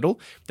very little.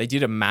 They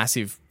did a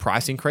massive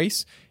price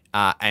increase,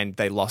 and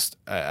they lost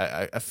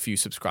a few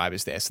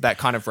subscribers there. So that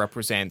kind of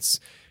represents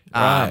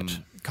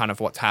kind of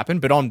what's happened.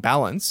 But on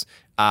balance,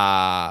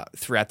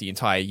 throughout the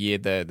entire year,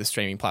 the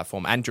streaming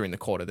platform and during the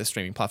quarter, the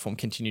streaming platform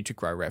continued to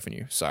grow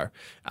revenue. So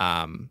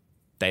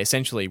they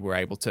essentially were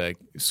able to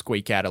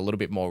squeak out a little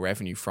bit more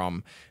revenue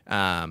from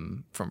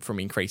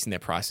increasing their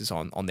prices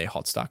on their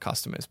Hotstar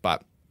customers.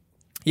 But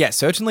yeah,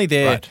 certainly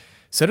their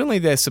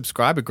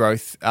subscriber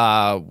growth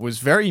was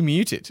very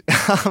muted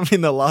in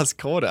the last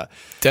quarter.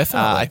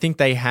 Definitely. I think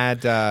they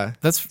had...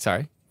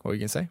 Sorry, what were you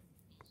going to say?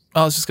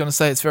 I was just going to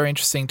say it's very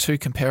interesting too,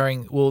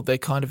 comparing... Well, they're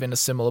kind of in a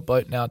similar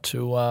boat now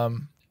to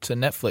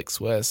Netflix,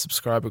 where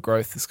subscriber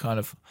growth is kind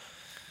of...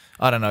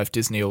 I don't know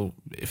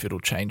if it'll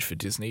change for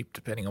Disney,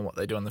 depending on what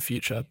they do in the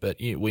future. But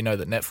we know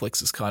that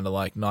Netflix is kind of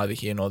like neither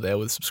here nor there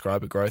with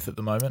subscriber growth at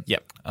the moment.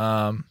 Yep. But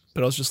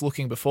I was just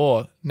looking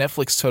before.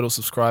 Netflix total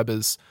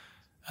subscribers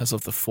as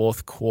of the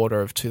fourth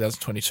quarter of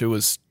 2022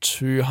 was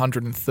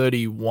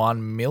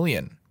 231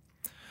 million.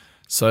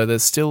 So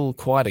there's still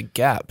quite a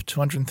gap,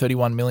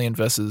 231 million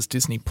versus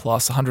Disney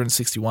Plus,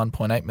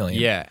 161.8 million.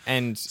 Yeah,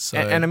 and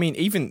I mean,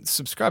 even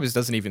subscribers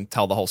doesn't even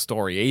tell the whole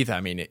story either.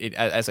 I mean,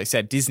 as I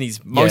said, Disney's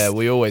most... Yeah,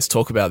 we always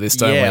talk about this,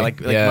 don't we? Like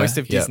most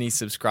of Disney's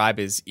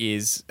subscribers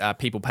is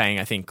people paying,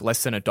 I think,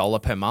 less than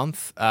 $1 per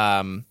month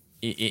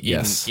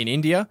in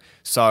India.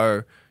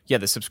 So, yeah,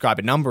 the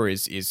subscriber number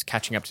is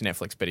catching up to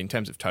Netflix, but in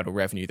terms of total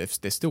revenue,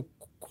 they're still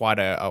quite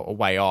a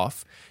way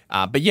off.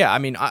 But yeah, I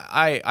mean,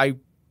 I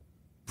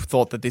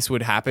thought that this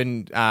would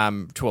happen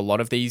to a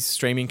lot of these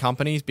streaming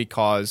companies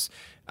because,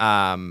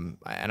 and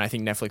I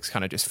think Netflix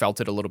kind of just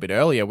felt it a little bit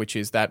earlier, which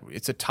is that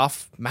it's a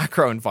tough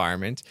macro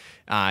environment.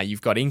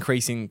 You've got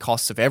increasing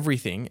costs of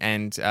everything,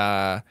 and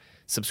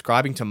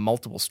subscribing to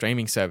multiple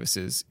streaming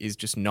services is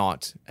just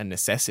not a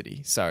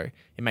necessity. So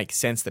it makes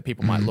sense that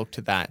people might look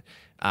to that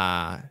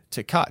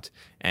to cut.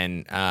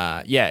 And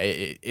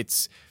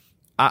it's.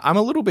 I'm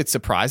a little bit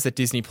surprised that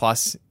Disney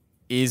Plus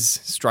is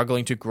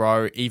struggling to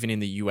grow even in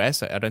the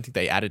US. I don't think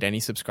they added any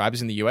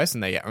subscribers in the US,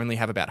 and they only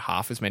have about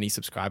half as many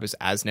subscribers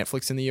as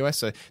Netflix in the US.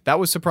 So that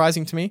was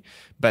surprising to me.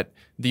 But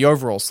the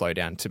overall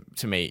slowdown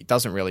to me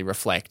doesn't really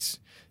reflect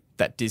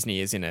that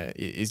Disney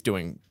is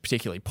doing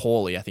particularly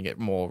poorly. I think it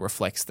more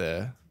reflects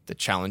the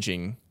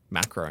challenging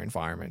macro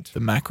environment. The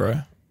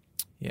macro.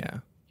 Yeah.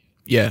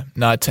 Yeah.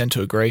 No, I tend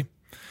to agree.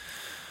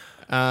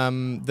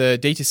 The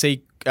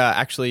D2C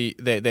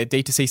their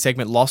D2C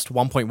segment lost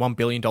 $1.1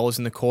 billion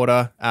in the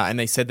quarter, and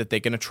they said that they're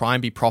going to try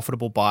and be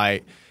profitable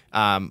by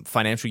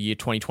financial year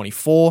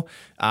 2024,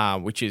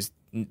 which is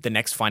the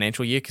next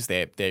financial year because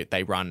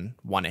they run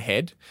one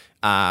ahead.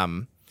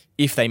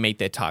 If they meet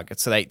their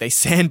targets. So they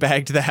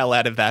sandbagged the hell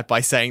out of that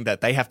by saying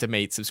that they have to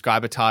meet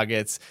subscriber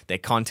targets, their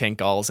content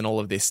goals, and all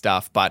of this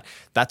stuff. But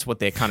that's what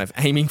they're kind of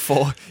aiming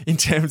for in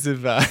terms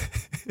of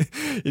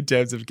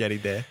getting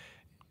there.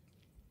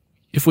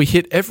 If we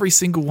hit every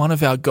single one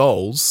of our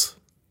goals,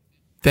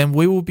 then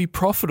we will be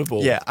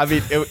profitable. Yeah, I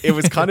mean, it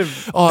was kind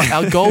of...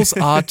 our goals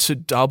are to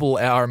double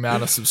our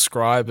amount of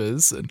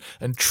subscribers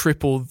and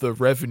triple the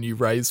revenue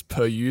raised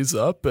per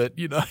user, but,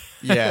 you know...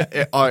 Yeah,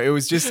 it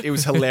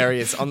was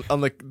hilarious. On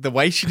the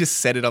way she just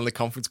said it on the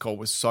conference call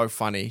was so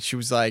funny. She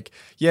was like,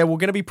 yeah, we're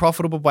going to be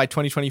profitable by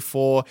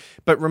 2024,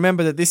 but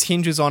remember that this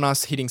hinges on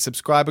us hitting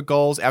subscriber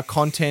goals, our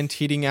content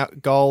hitting our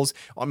goals,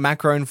 on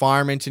macro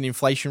environment and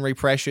inflationary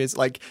pressures.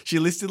 Like, she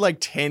listed like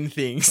 10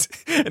 things,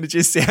 and it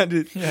just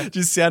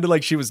sounded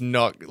like she was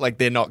not, like,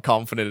 they're not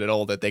confident at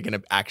all that they're going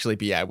to actually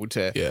be able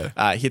to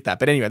hit that.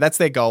 But anyway, that's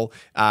their goal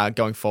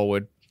going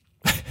forward.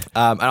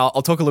 And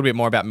I'll talk a little bit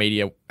more about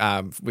media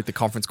with the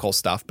conference call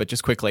stuff, but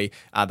just quickly,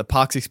 the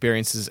parks,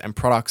 experiences, and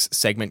products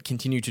segment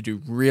continued to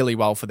do really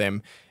well for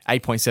them.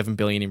 $8.7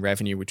 billion in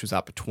revenue, which was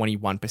up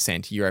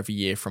 21% year over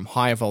year from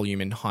higher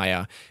volume and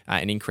higher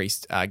and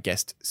increased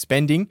guest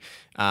spending.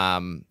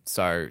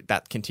 So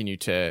that continued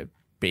to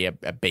be a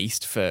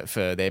beast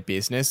for their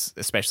business,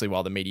 especially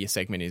while the media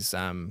segment is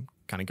kind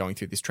of going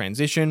through this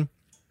transition.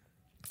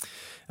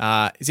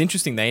 It's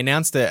interesting. They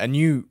announced a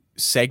new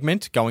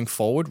segment going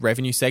forward,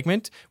 revenue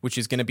segment, which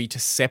is going to be to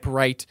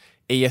separate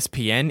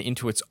ESPN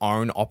into its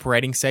own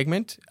operating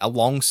segment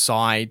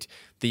alongside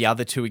the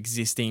other two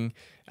existing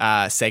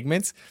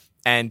segments.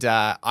 And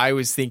I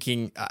was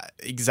thinking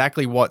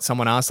exactly what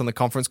someone asked on the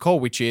conference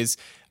call, which is,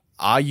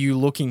 are you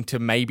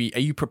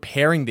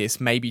preparing this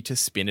maybe to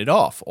spin it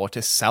off or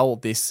to sell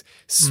this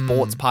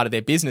sports part of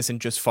their business and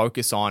just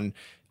focus on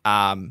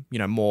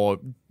more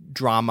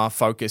drama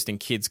focused and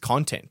kids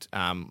content,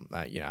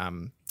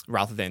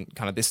 rather than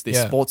kind of this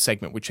sports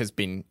segment, which has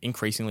been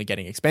increasingly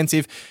getting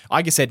expensive?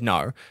 Iger said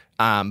no,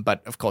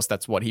 but of course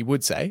that's what he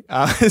would say.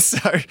 So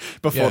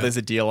before there's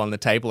a deal on the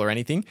table or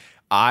anything,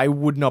 I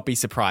would not be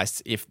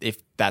surprised if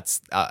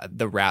that's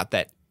the route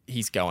that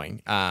he's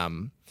going.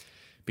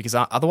 Because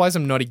otherwise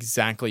I'm not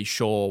exactly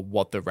sure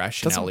what the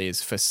rationale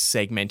is for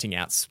segmenting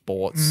out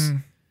sports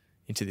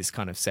into this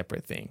kind of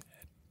separate thing.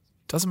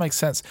 Doesn't make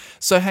sense.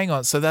 So hang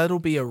on. So that'll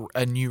be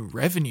a new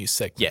revenue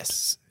segment.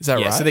 Yes. Is that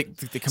right? So they're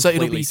completely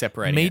it'll be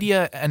separating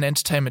media and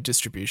entertainment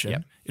distribution.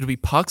 Yep. It'll be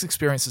parks,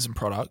 experiences, and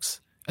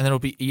products. And then it'll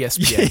be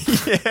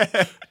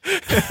ESPN.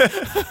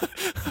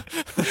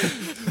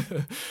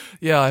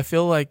 Yeah, I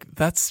feel like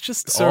that's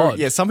just odd.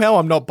 Yeah, somehow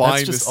I'm not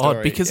buying this story.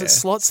 Odd because it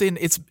slots in.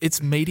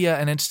 It's media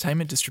and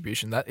entertainment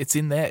distribution. That it's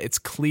in there. It's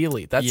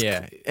clearly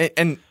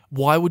and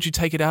why would you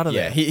take it out of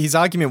there? His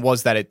argument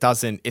was that it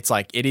doesn't. It's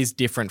like it is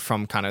different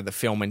from kind of the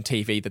film and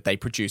TV that they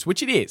produce,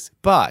 which it is,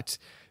 but.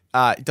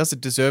 Does it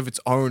deserve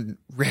its own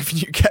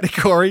revenue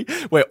category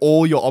where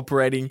all you're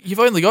operating? You've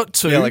only got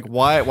two. Yeah, like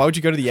why would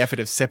you go to the effort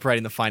of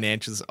separating the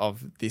financials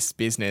of this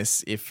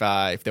business if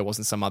there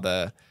wasn't some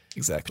other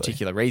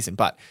particular reason?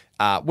 But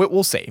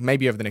we'll see.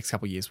 Maybe over the next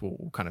couple of years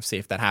we'll kind of see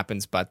if that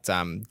happens. But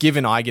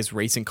given Iger's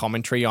recent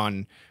commentary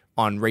on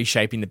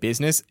reshaping the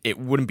business, it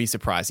wouldn't be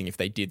surprising if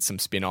they did some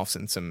spin-offs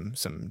and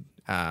some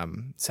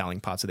selling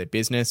parts of their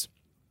business.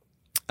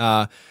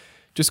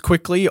 Just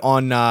quickly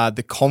on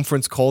the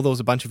conference call, there was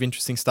a bunch of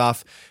interesting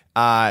stuff.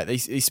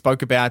 He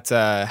spoke about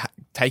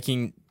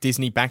taking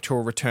Disney back to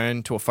a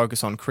return to a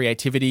focus on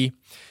creativity.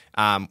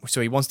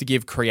 So he wants to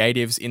give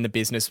creatives in the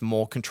business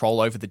more control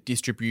over the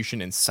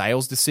distribution and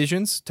sales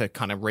decisions to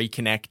kind of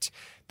reconnect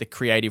the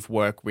creative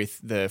work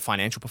with the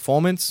financial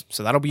performance.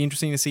 So that'll be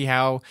interesting to see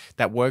how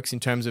that works in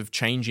terms of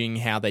changing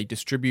how they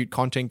distribute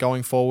content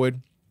going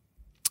forward.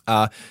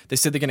 They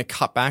said they're going to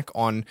cut back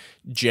on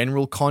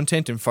general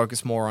content and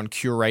focus more on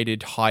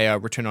curated, higher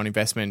return on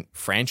investment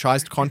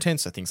franchised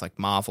content. So things like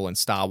Marvel and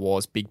Star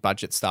Wars, big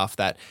budget stuff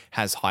that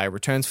has higher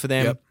returns for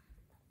them.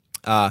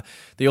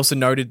 They also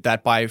noted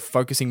that by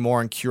focusing more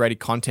on curated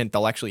content,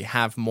 they'll actually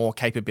have more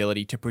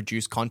capability to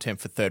produce content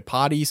for third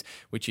parties,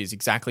 which is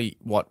exactly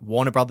what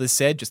Warner Brothers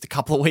said just a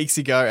couple of weeks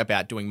ago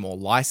about doing more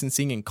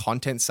licensing and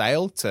content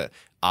sale to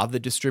other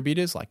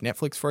distributors like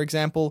Netflix, for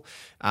example,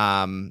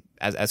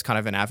 as kind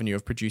of an avenue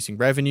of producing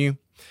revenue.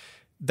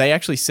 They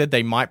actually said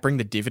they might bring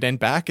the dividend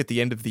back at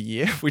the end of the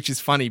year, which is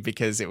funny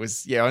because it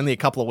was only a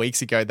couple of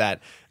weeks ago that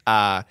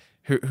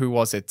who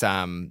was it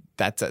that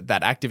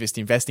activist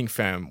investing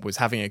firm was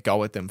having a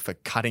go at them for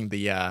cutting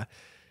the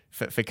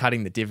for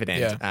cutting the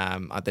dividend.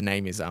 The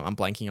name is I'm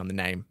blanking on the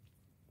name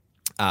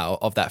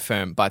of that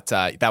firm, but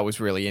that was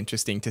really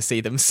interesting to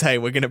see them say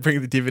we're going to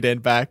bring the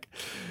dividend back.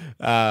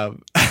 I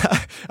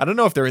don't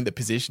know if they're in the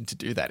position to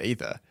do that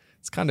either.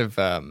 It's kind of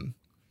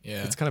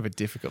it's kind of a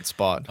difficult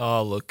spot.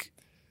 Oh, look,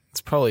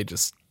 it's probably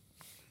just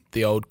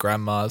the old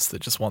grandmas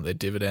that just want their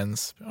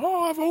dividends.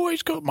 Oh, I've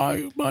always got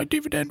my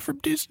dividend from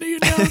Disney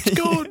and now it's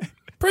gone.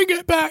 Bring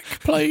it back,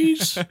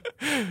 please.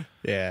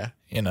 Yeah.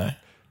 You know,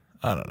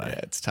 I don't know. Yeah,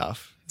 it's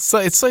tough. So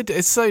it's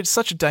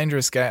such a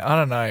dangerous game. I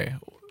don't know.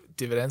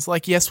 Dividends.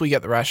 Like, yes, we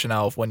get the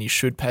rationale of when you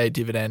should pay a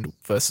dividend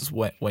versus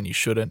when you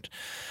shouldn't.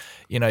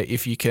 You know,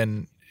 if you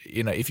can,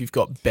 if you've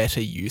got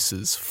better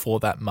uses for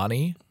that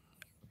money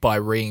by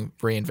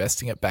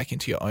reinvesting it back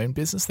into your own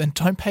business, then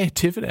don't pay a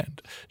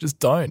dividend. Just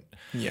don't.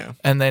 Yeah.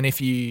 And then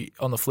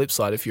on the flip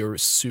side, if you're a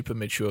super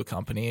mature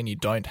company and you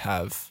don't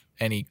have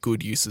any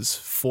good uses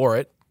for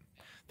it,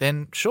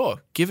 then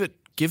sure, give it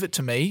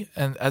to me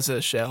and as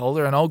a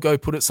shareholder, and I'll go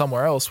put it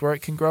somewhere else where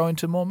it can grow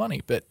into more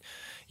money. But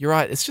you're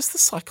right, it's just the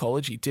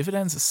psychology.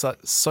 Dividends are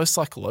so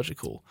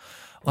psychological.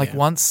 Like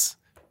once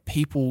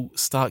people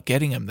start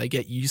getting them, they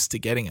get used to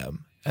getting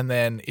them. And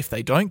then if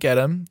they don't get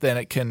them, then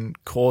it can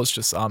cause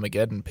just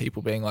Armageddon.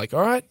 People being like,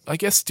 all right, I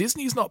guess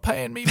Disney's not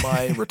paying me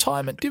my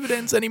retirement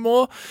dividends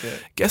anymore. Yeah.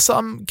 Guess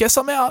I'm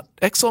out.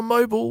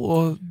 ExxonMobil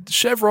or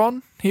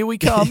Chevron, here we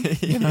come.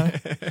 I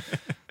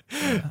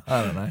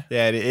don't know.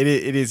 Yeah,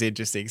 it is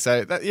interesting.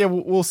 So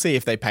we'll see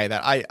if they pay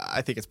that.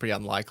 I think it's pretty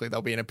unlikely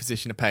they'll be in a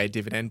position to pay a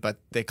dividend, but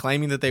they're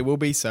claiming that they will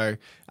be. So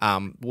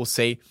we'll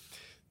see.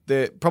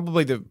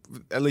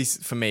 At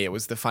least for me, it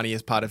was the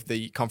funniest part of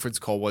the conference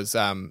call was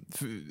to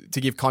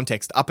give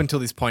context. Up until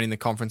this point in the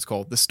conference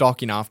call, the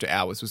stock in after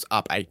hours was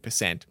up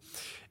 8%,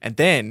 and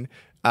then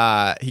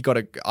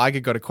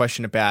Iger got a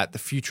question about the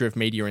future of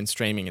media and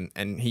streaming,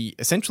 and he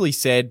essentially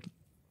said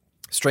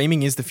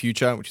streaming is the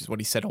future, which is what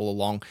he said all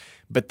along,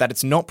 but that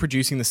it's not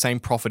producing the same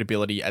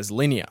profitability as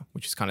linear,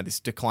 which is kind of this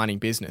declining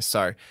business.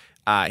 So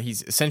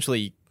he's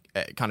essentially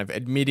kind of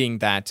admitting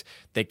that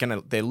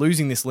they're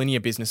losing this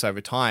linear business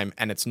over time,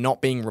 and it's not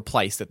being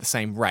replaced at the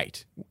same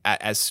rate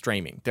as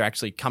streaming. They're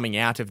actually coming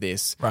out of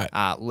this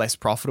less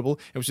profitable.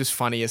 It was just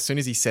funny. As soon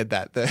as he said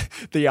that,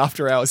 the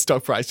after hours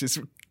stock price just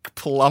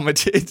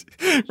plummeted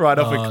right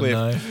off a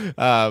cliff.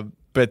 No.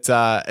 But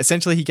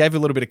essentially, he gave a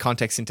little bit of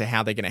context into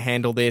how they're going to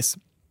handle this.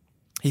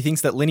 He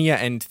thinks that linear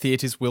and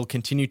theaters will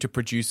continue to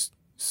produce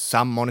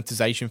some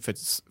monetization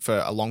for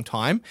a long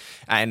time.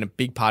 And a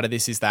big part of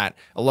this is that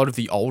a lot of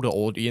the older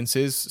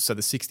audiences, so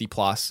the 60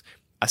 plus,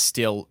 are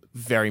still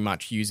very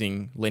much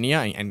using linear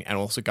and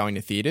also going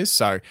to theaters.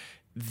 So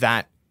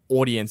that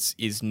audience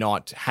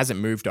hasn't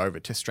moved over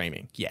to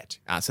streaming yet.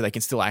 So they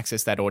can still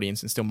access that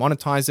audience and still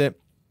monetize it.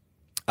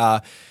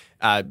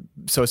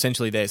 So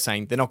essentially they're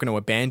saying they're not going to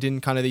abandon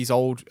kind of these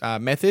old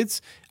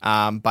methods,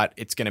 but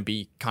it's going to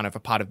be kind of a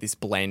part of this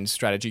blend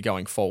strategy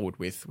going forward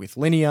with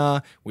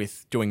linear,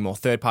 with doing more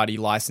third-party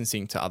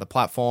licensing to other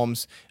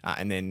platforms,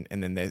 and then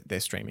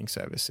their streaming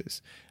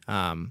services.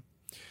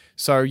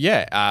 So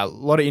a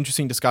lot of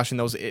interesting discussion.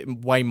 There was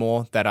way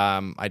more that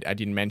I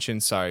didn't mention.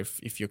 So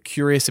if you're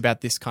curious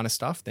about this kind of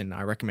stuff, then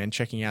I recommend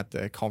checking out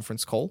the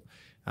conference call.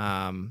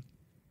 Nice.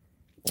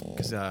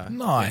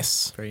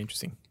 Very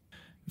interesting.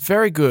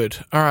 Very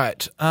good. All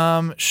right.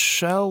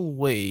 Shall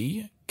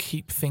we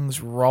keep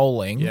things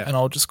rolling? Yeah. And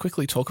I'll just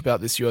quickly talk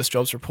about this US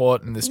jobs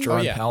report and this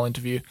Jerome Powell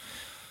interview.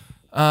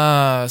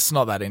 It's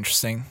not that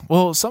interesting.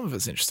 Well, some of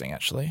it's interesting,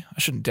 actually. I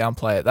shouldn't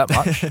downplay it that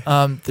much.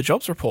 The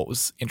jobs report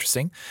was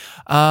interesting.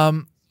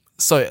 So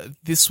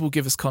this will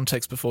give us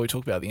context before we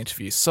talk about the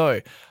interview.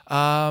 So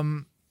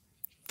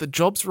the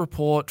jobs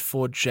report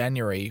for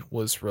January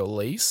was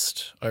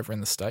released over in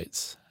the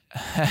States,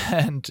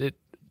 and it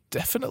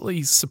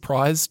definitely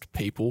surprised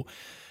people.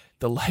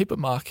 The labour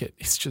market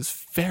is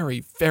just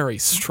very, very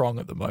strong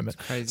at the moment.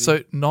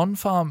 So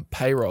non-farm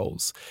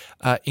payrolls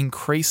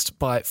increased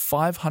by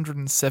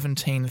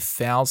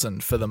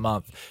 517,000 for the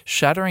month,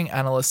 shattering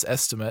analysts'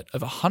 estimate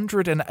of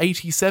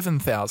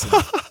 187,000.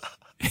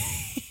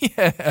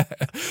 Yeah,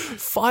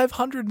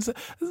 500.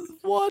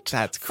 What?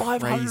 That's crazy.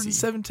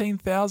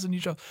 517,000 new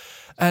jobs.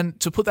 And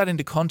to put that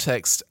into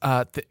context,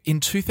 in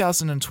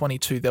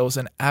 2022 there was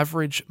an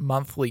average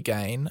monthly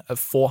gain of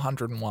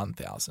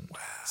 401,000. Wow.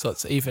 So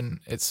it's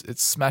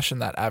smashing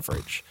that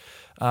average.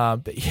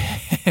 But yeah,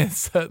 it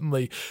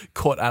certainly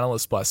caught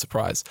analysts by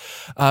surprise.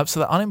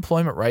 So the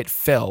unemployment rate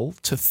fell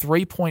to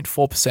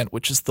 3.4%,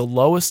 which is the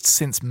lowest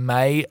since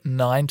May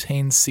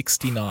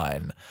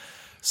 1969.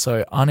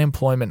 So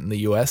unemployment in the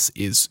US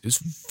is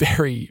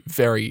very,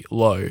 very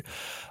low.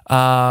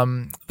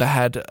 They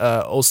had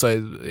also,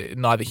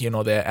 neither here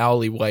nor there,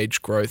 hourly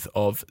wage growth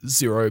of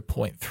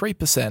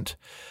 0.3%.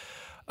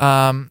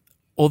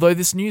 Although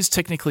this news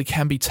technically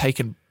can be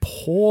taken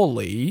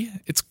poorly,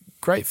 it's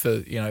great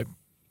for,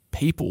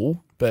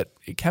 people, but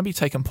it can be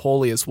taken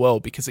poorly as well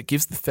because it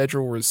gives the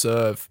Federal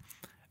Reserve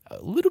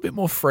a little bit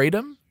more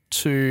freedom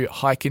to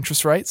hike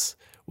interest rates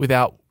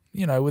without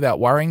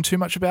worrying too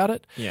much about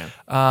it. Yeah.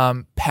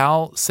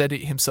 Powell said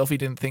it himself, he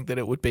didn't think that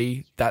it would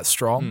be that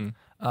strong.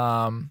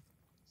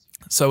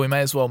 So we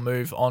may as well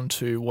move on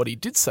to what he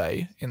did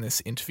say in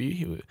this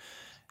interview.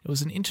 It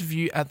was an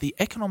interview at the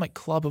Economic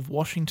Club of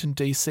Washington,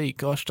 D.C.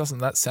 Gosh, doesn't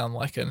that sound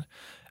like an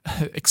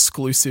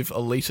exclusive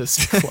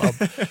elitist club?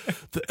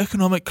 The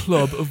Economic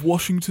Club of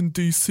Washington,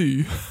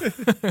 D.C.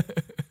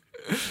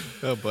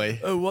 Oh, boy.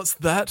 Oh, what's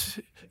that?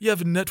 You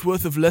have a net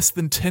worth of less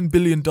than $10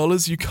 billion.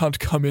 You can't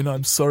come in,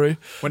 I'm sorry.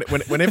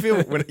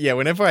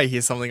 Whenever I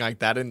hear something like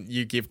that and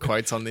you give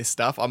quotes on this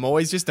stuff, I'm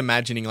always just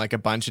imagining like a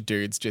bunch of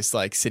dudes just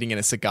like sitting in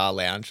a cigar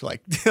lounge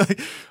like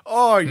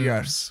oh,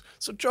 yes.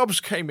 So jobs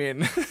came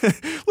in a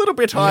little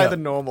bit higher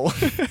than normal.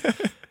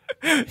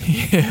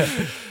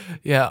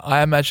 Yeah,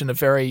 I imagine a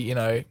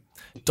very,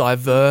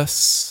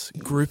 diverse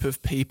group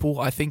of people.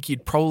 I think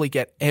you'd probably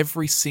get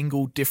every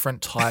single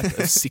different type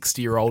of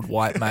 60-year-old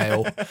white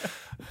male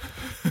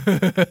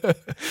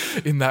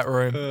in that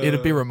room.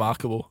 It'd be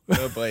remarkable.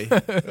 Oh boy.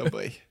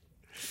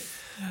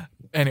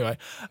 Anyway,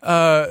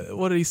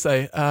 what did he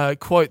say?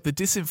 Quote, the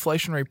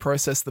disinflationary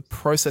process, the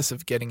process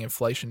of getting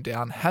inflation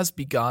down, has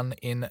begun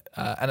and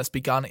it's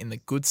begun in the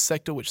goods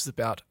sector, which is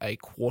about a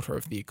quarter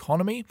of the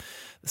economy,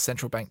 the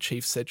central bank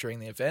chief said during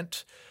the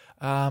event.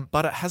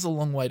 But it has a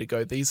long way to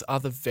go. These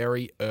are the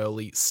very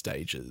early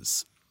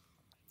stages.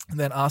 And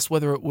then asked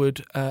whether it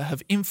would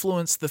have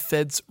influenced the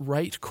Fed's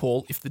rate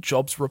call if the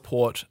jobs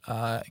report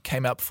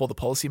came out before the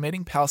policy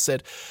meeting. Powell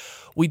said,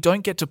 we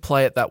don't get to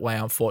play it that way,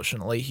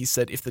 unfortunately. He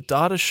said, if the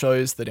data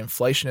shows that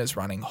inflation is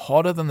running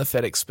hotter than the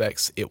Fed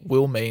expects, it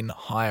will mean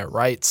higher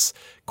rates.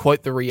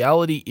 Quote, the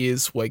reality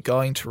is we're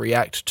going to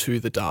react to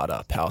the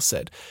data, Powell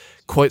said.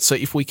 Quote, so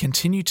if we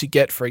continue to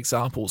get, for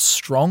example,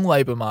 strong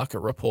labour market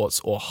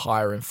reports or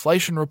higher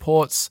inflation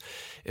reports,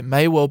 it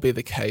may well be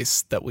the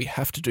case that we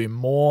have to do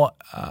more,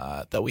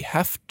 that we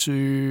have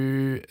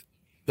to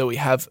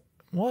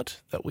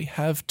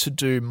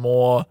do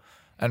more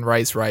and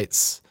raise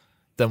rates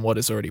than what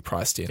is already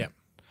priced in. Yep.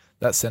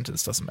 That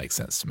sentence doesn't make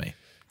sense to me.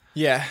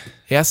 Yeah.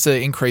 He has to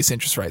increase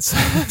interest rates.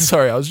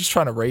 Sorry, I was just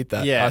trying to read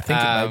that. Yeah, I think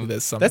maybe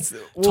there's some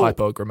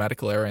typo or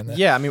grammatical error in there.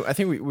 Yeah, I mean, I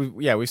think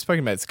we've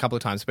spoken about this a couple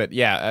of times, but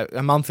yeah,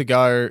 a month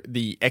ago,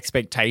 the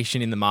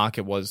expectation in the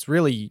market was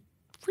really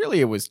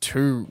it was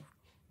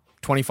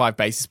 25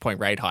 basis point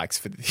rate hikes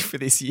for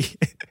this year,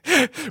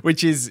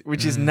 which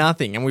is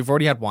nothing. And we've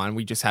already had one.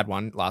 We just had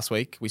one last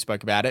week. We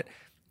spoke about it.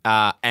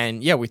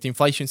 And yeah, with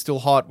inflation still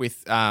hot,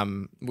 with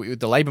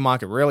the labor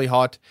market really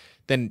hot,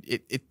 then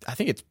I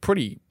think it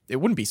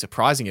wouldn't be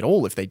surprising at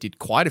all if they did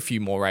quite a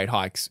few more rate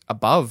hikes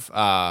above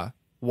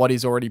what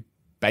is already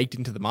baked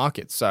into the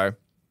market. So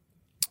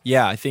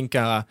yeah, I think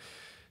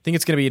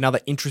it's going to be another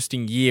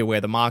interesting year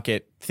where the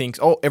market thinks,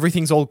 oh,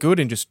 everything's all good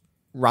and just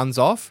runs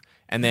off.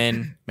 And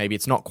then maybe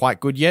it's not quite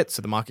good yet,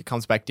 so the market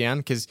comes back down.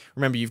 Because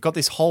remember, you've got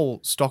this whole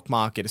stock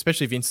market,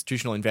 especially for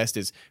institutional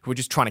investors, who are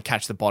just trying to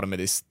catch the bottom of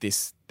this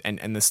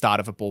and the start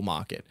of a bull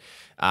market.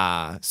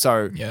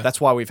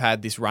 That's why we've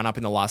had this run up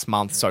in the last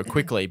month so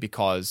quickly,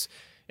 because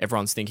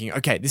everyone's thinking,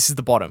 okay, this is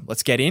the bottom.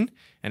 Let's get in.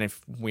 And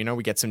if we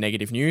get some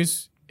negative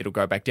news, it'll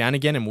go back down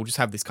again, and we'll just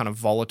have this kind of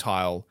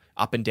volatile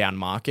up and down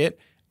market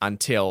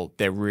until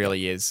there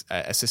really is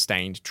a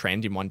sustained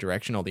trend in one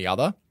direction or the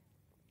other.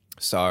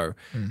 So,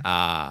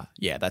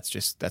 that's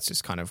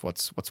just kind of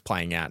what's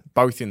playing out,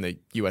 both in the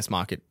US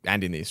market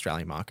and in the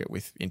Australian market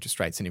with interest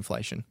rates and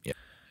inflation.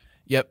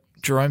 Yep.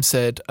 Jerome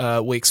said,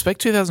 we expect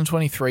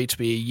 2023 to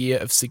be a year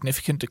of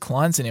significant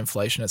declines in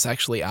inflation. It's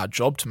actually our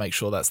job to make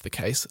sure that's the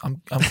case.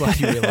 I'm glad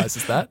he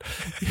realizes that.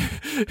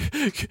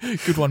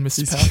 Good one,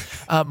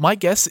 Mr. Powell. My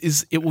guess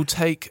is it will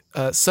take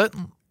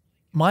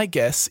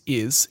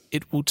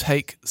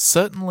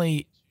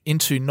certainly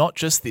into not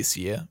just this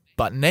year,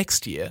 but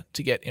next year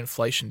to get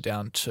inflation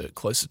down to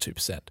closer to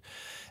 2%.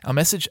 Our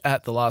message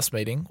at the last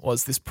meeting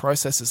was this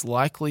process is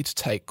likely to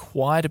take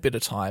quite a bit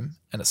of time,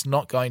 and it's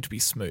not going to be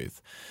smooth.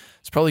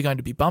 It's probably going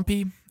to be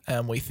bumpy,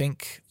 and we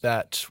think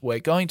that we're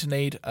going to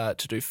need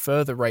to do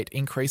further rate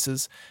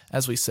increases,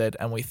 as we said,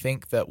 and we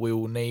think that we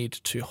will need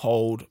to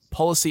hold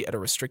policy at a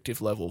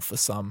restrictive level for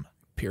some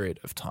period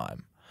of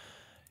time.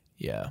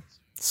 Yeah.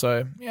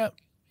 So, yeah.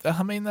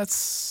 I mean,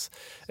 it's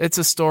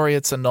a story,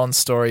 it's a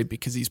non-story,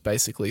 because he's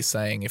basically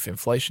saying if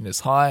inflation is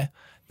high,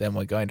 then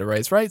we're going to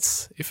raise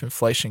rates. If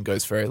inflation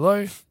goes very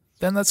low,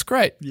 then that's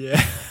great. Yeah.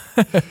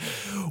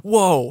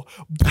 Whoa.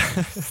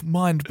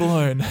 Mind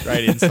blown.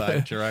 Great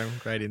insight, Jerome.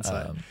 Great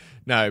insight.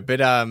 No, but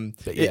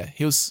yeah,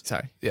 he was.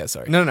 Sorry. Yeah,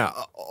 sorry. No.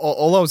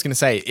 All I was going to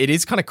say, it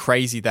is kind of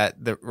crazy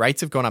that the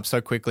rates have gone up so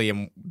quickly,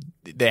 and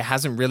there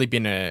hasn't really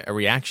been a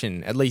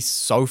reaction, at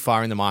least so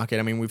far in the market.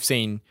 I mean, we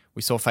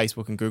saw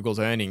Facebook and Google's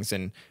earnings,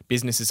 and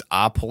businesses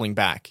are pulling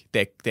back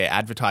their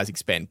advertising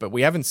spend, but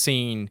we haven't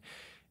seen,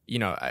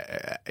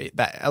 that,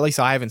 at least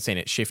I haven't seen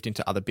it shift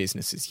into other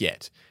businesses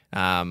yet.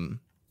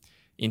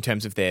 In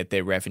terms of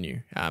their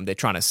revenue, they're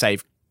trying to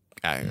save.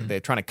 They're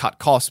trying to cut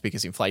costs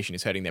because inflation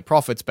is hurting their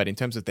profits. But in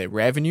terms of their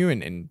revenue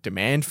and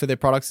demand for their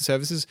products and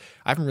services,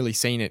 I haven't really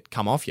seen it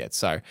come off yet.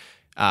 So,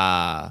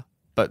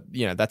 but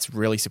that's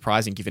really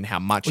surprising given how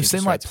much we've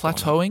seen like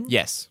plateauing.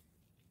 Yes,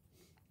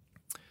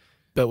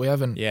 but we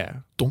haven't. Yeah,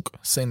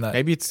 seen that.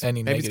 Maybe it's going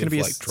to be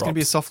drops. It's going to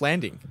be a soft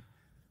landing.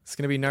 It's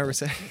going to be no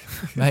recession.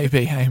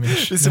 Maybe,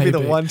 Hamish. This will be the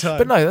one time.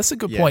 But no, that's a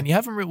good point. We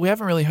haven't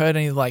really heard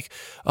any like,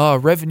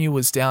 revenue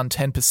was down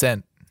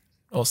 10%.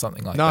 Or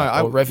something like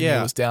that. Or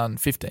revenue was down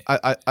 15.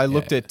 I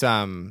looked at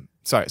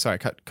sorry,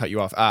 cut you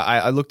off.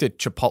 I looked at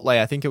Chipotle.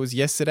 I think it was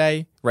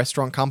yesterday.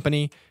 Restaurant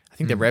company. I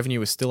think their revenue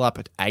was still up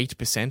at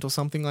 8% or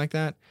something like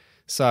that.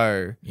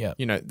 So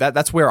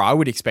that's where I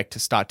would expect to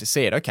start to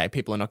see it. Okay,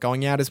 people are not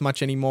going out as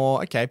much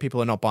anymore. Okay, people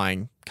are not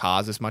buying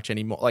cars as much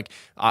anymore. Like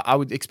I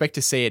would expect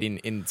to see it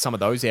in some of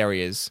those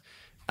areas.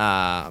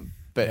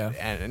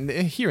 And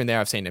here and there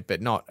I've seen it,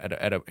 but not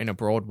in a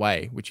broad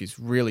way, which is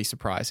really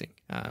surprising,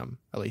 at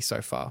least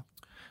so far.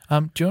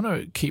 Do you want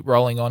to keep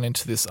rolling on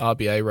into this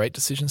RBA rate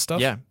decision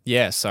stuff?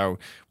 Yeah. So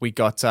we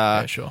got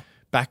sure.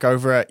 back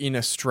over in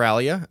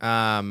Australia.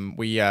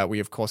 We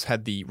of course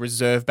had the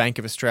Reserve Bank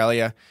of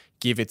Australia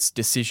give its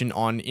decision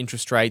on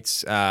interest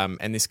rates,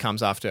 and this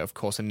comes after, of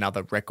course,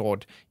 another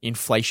record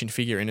inflation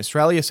figure in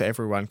Australia. So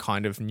everyone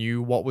kind of knew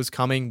what was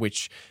coming,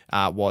 which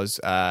was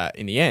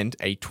in the end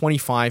a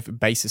 25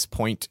 basis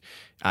point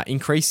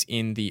increase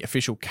in the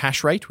official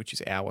cash rate, which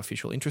is our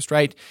official interest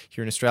rate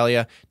here in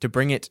Australia, to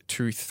bring it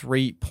to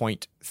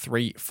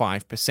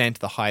 3.35%,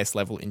 the highest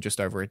level in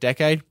just over a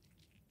decade.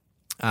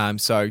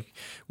 So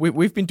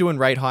we've been doing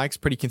rate hikes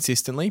pretty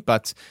consistently,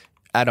 but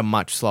at a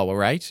much slower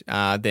rate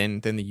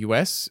than the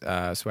US,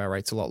 so our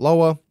rate's a lot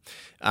lower.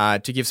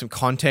 To give some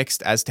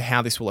context as to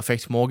how this will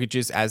affect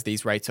mortgages as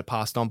these rates are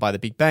passed on by the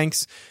big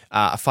banks,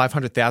 a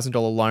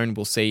 $500,000 loan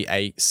will see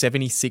a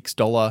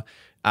 $76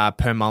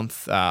 per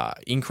month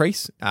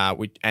increase,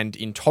 and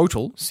in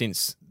total,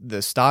 since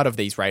the start of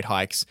these rate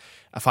hikes,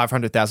 a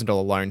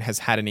 $500,000 loan has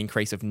had an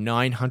increase of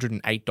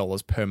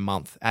 $908 per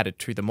month added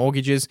to the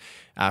mortgages.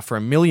 For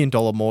 $1 million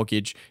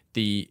mortgage,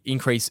 the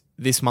increase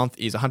this month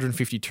is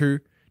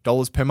 $152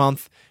 per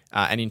month,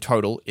 and in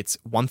total, it's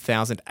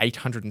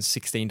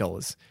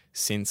 $1,816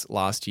 since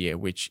last year,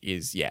 which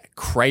is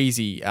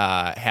crazy.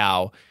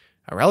 How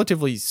a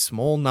relatively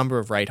small number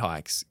of rate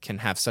hikes can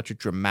have such a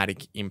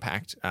dramatic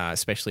impact,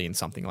 especially in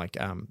something like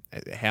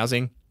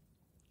housing.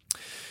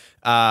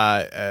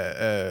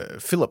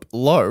 Philip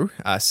Lowe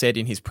said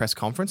in his press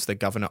conference, the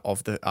governor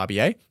of the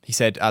RBA, he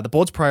said, the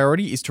board's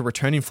priority is to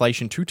return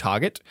inflation to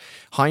target.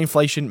 High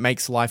inflation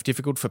makes life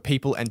difficult for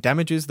people and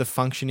damages the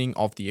functioning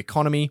of the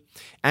economy.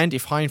 And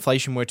if high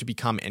inflation were to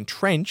become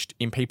entrenched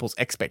in people's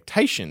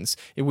expectations,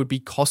 it would be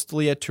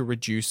costlier to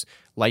reduce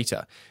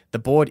later. The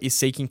board is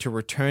seeking to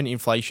return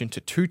inflation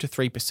to 2 to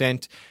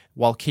 3%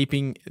 while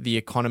keeping the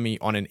economy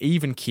on an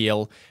even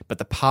keel, but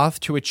the path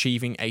to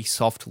achieving a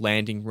soft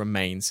landing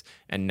remains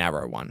a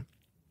narrow one.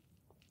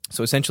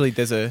 So essentially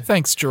there's a...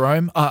 Thanks,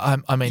 Jerome.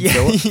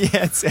 Philip.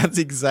 Yeah, it sounds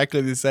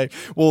exactly the same.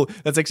 Well,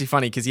 that's actually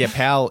funny because,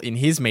 Powell in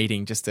his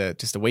meeting just a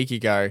week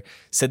ago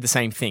said the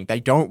same thing.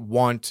 They don't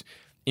want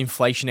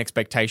inflation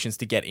expectations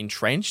to get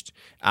entrenched.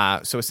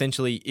 So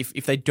essentially,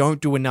 if they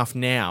don't do enough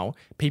now,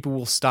 people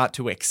will start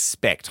to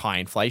expect high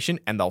inflation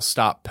and they'll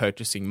start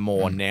purchasing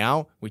more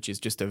now, which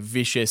is just a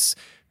vicious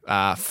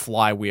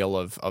flywheel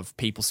of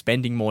people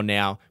spending more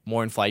now,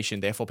 more inflation,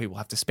 therefore people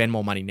have to spend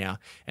more money now,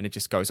 and it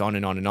just goes on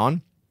and on and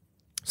on.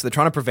 So they're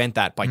trying to prevent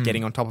that by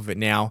getting on top of it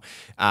now.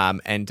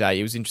 And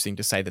it was interesting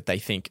to say that they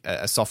think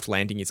a soft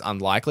landing is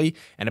unlikely.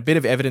 And a bit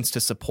of evidence to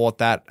support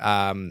that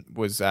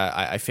was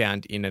I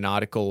found in an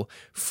article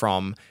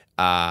from,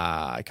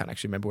 I can't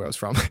actually remember where it was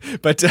from,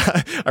 but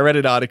I read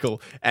an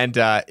article and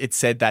it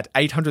said that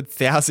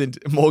 800,000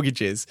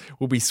 mortgages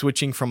will be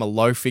switching from a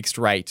low fixed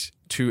rate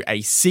to a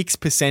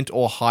 6%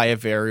 or higher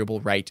variable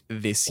rate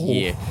this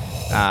year.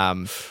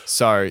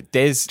 So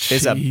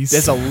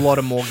there's a lot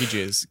of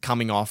mortgages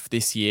coming off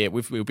this year.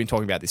 We've been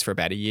talking about this for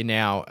about a year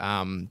now.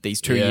 These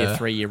 2-year,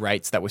 3-year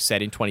rates that were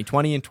set in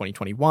 2020 and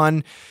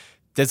 2021.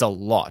 There's a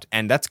lot,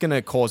 and that's going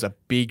to cause a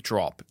big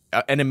drop.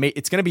 And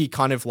it's going to be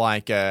kind of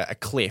like a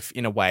cliff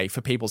in a way for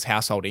people's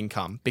household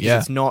income because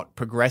it's not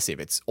progressive.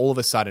 It's all of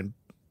a sudden,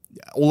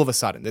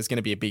 there's going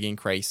to be a big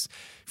increase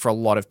for a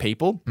lot of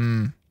people.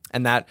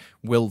 And that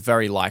will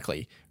very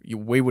likely,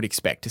 we would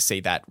expect to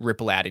see that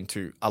ripple out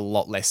into a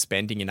lot less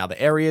spending in other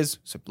areas,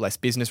 so less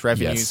business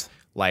revenues,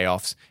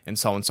 layoffs, and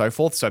so on and so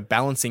forth. So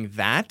balancing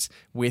that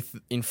with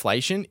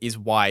inflation is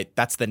why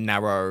that's the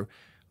narrow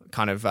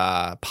kind of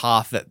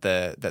path that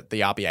the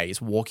RBA is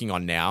walking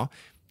on now.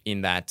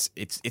 in that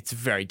it's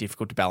very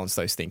difficult to balance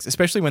those things,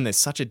 especially when there's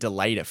such a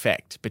delayed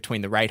effect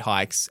between the rate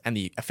hikes and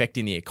the effect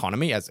in the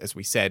economy. As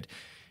we said,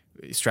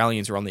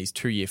 Australians are on these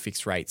 2-year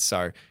fixed rates,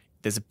 so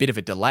there's a bit of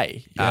a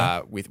delay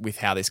with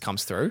how this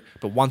comes through.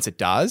 But once it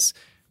does,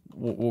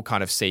 we'll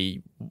kind of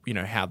see,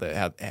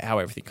 how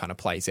everything kind of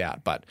plays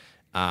out. But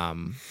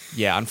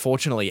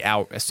unfortunately,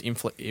 our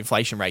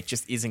inflation rate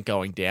just isn't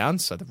going down,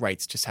 so the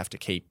rates just have to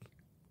keep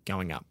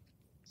going up.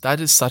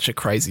 That is such a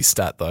crazy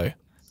stat, though.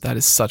 That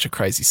is such a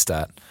crazy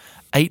stat.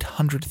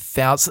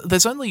 800,000.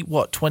 There's only,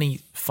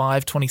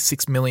 25,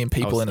 26 million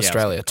people in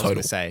Australia total. I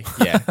was going to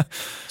say,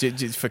 yeah.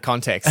 Just for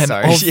context.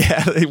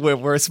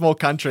 We're a small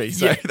country,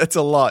 so that's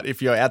a lot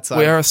if you're outside.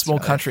 We are a small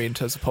country in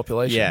terms of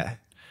population. Yeah.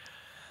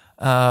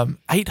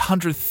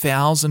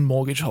 800,000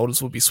 mortgage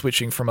holders will be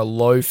switching from a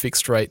low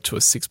fixed rate to a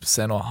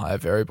 6% or higher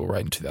variable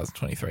rate in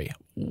 2023.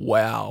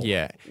 Wow.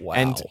 Yeah. Wow.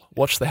 And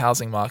watch the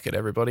housing market,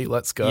 everybody.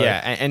 Let's go.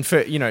 Yeah. And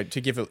for,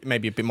 to give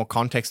maybe a bit more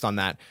context on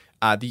that,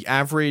 the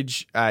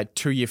average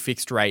 2-year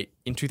fixed rate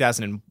in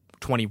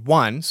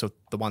 2021, so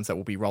the ones that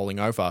will be rolling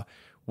over,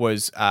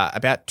 was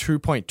about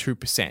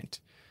 2.2%.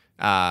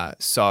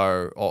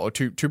 Or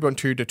 2.2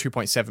 to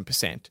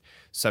 2.7%.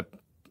 So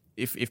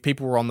if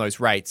people were on those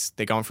rates,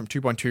 they're going from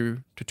 2.2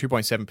 to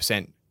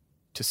 2.7%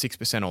 to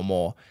 6% or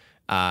more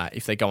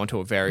if they go into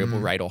a variable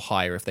rate, or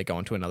higher if they go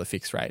into another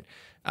fixed rate.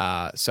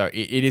 So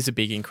it is a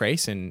big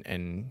increase,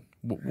 and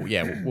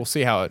we'll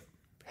see how it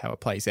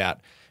plays out.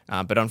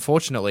 But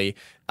unfortunately,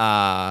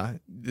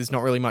 there's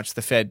not really much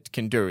the Fed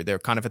can do. They're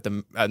kind of at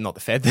the not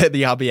the Fed,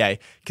 the RBA,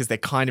 because they're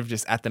kind of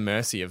just at the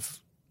mercy of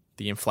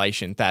the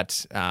inflation that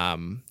is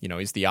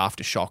the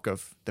aftershock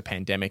of the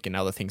pandemic and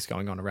other things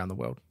going on around the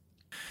world.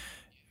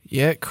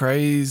 Yeah,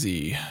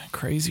 crazy.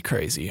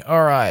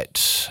 All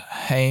right,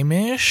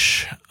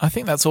 Hamish, I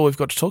think that's all we've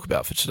got to talk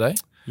about for today.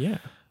 Yeah.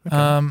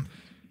 Okay.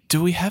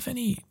 Do we have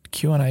any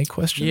Q&A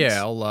questions?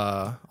 Yeah,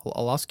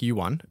 I'll ask you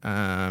one.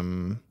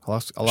 I'll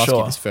ask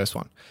you this first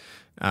one.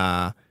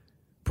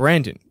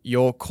 Brandon,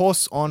 your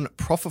course on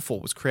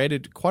Profitful was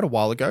created quite a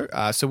while ago.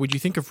 So would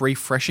you think of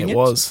refreshing it? It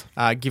was.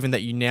 Given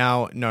that you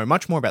now know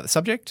much more about the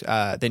subject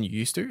than you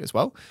used to as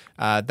well.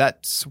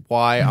 That's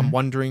why I'm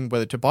wondering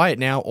whether to buy it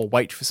now or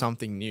wait for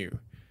something new.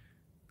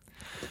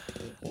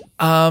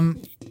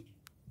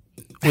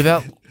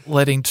 Without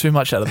letting too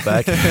much out of the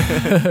bag,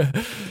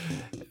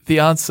 the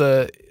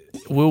answer,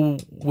 will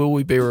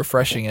we be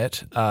refreshing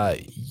it?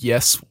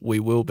 Yes, we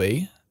will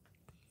be.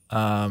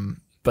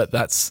 But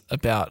that's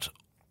about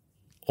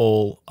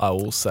all I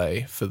will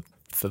say for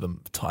the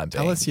time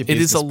being. Tell us your It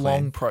is a business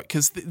long plan.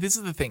 because this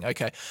is the thing.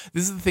 Okay,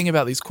 this is the thing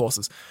about these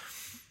courses.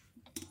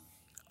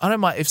 I don't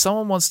mind if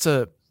someone wants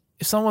to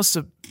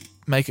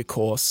make a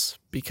course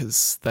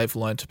because they've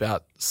learnt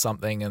about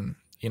something and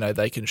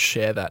they can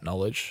share that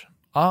knowledge.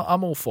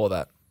 I'm all for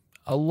that.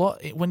 A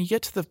lot when you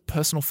get to the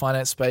personal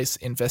finance space,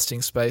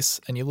 investing space,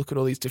 and you look at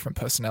all these different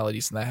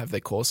personalities and they have their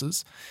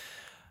courses.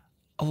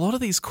 A lot of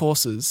these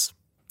courses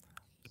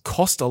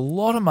cost a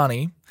lot of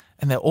money,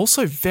 and they're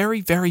also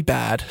very, very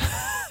bad.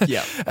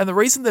 Yeah. And the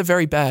reason they're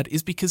very bad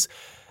is because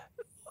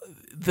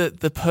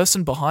the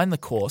person behind the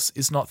course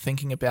is not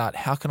thinking about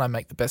how can I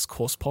make the best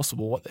course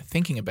possible. What they're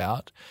thinking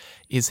about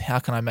is how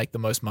can I make the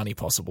most money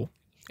possible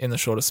in the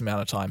shortest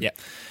amount of time. Yeah.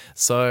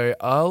 So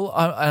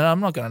I'm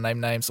not going to name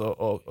names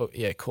or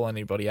call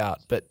anybody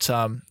out, but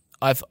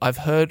I've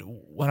heard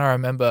when I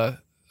remember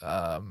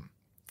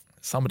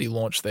somebody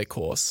launched their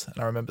course,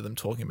 and I remember them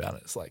talking about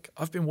it. It's like,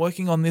 I've been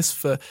working on this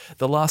for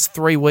the last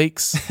 3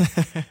 weeks.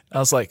 I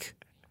was like,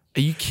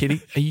 are you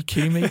kidding? Are you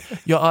kidding me?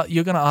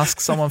 You're going to ask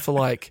someone for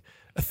like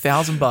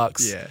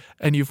 $1,000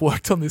 and you've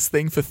worked on this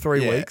thing for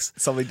 3 weeks.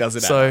 Something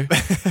doesn't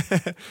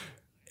add up.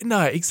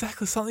 No,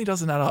 exactly. Something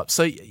doesn't add up.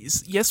 So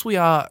yes, we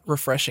are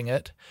refreshing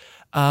it.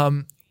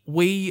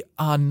 We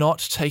are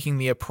not taking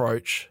the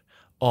approach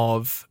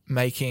of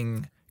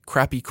making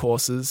crappy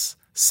courses,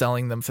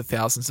 selling them for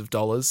thousands of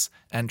dollars,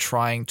 and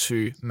trying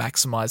to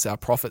maximize our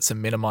profits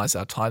and minimize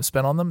our time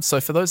spent on them.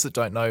 So for those that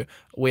don't know,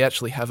 we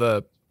actually have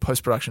a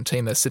post-production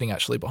team. They're sitting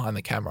actually behind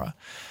the camera.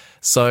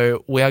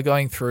 So we are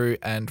going through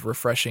and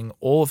refreshing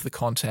all of the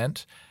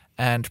content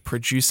and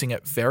producing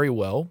it very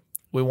well.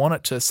 We want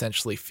it to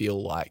essentially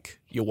feel like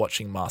you're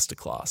watching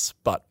masterclass,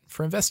 but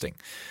for investing.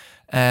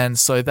 And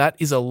so that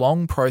is a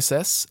long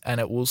process, and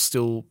it will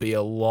still be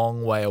a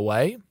long way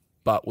away,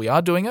 but we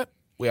are doing it.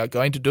 We are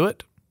going to do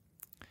it.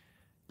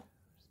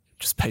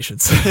 Just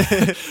patience.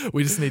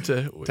 We just need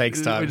to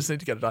takes time. We just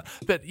need to get it done.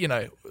 But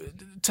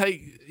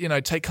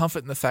take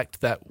comfort in the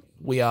fact that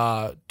we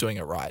are doing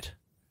it right.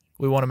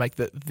 We want to make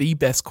the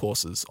best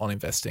courses on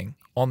investing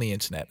on the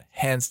internet,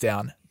 hands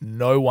down.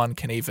 No one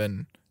can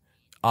even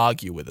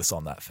argue with us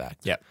on that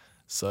fact. Yep.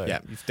 So yeah,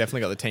 you've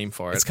definitely got the team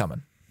for it. It's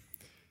coming.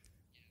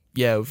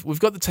 Yeah, we've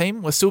got the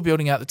team. We're still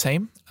building out the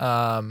team.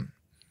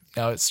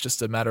 It's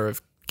just a matter of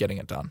getting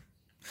it done.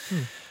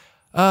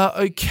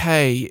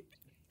 Okay.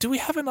 Do we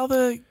have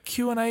another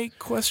Q&A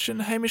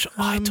question, Hamish?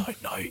 I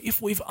don't know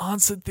if we've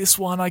answered this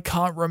one. I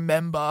can't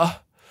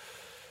remember.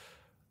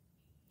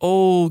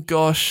 Oh,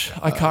 gosh.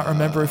 I can't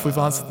remember if we've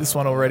answered this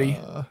one already.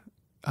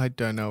 I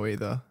don't know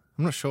either.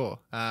 I'm not sure.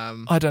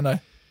 I don't know.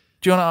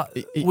 Do you want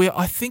to?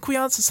 I think we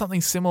answered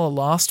something similar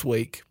last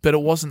week, but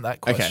it wasn't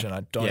that question.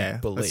 I don't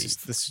believe.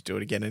 Let's just do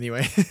it again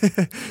anyway.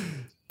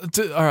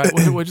 All right,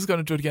 we're just going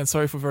to do it again.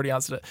 Sorry if we've already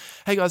answered it.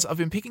 Hey guys, I've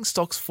been picking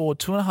stocks for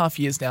 2.5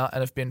 years now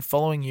and have been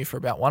following you for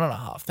about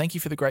 1.5. Thank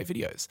you for the great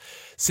videos.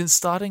 Since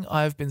starting,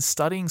 I've been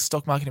studying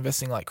stock market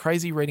investing like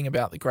crazy, reading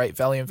about the great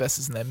value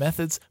investors and their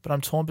methods, but I'm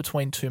torn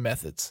between two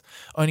methods.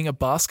 Owning a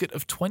basket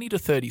of 20 to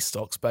 30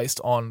 stocks based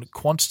on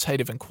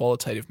quantitative and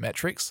qualitative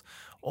metrics,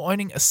 or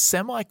owning a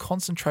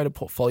semi-concentrated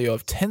portfolio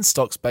of 10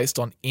 stocks based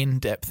on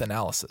in-depth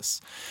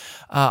analysis.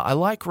 I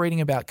like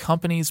reading about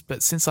companies,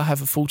 but since I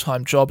have a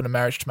full-time job and a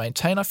marriage to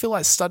maintain, I feel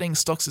like studying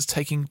stocks is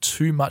taking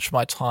too much of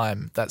my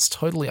time. That's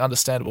totally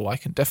understandable. I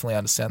can definitely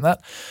understand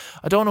that.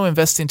 I don't want to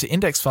invest into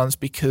index funds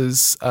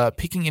because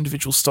picking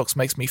individual stocks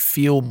makes me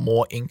feel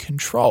more in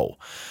control.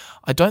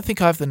 I don't think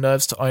I have the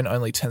nerves to own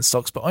only 10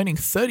 stocks, but owning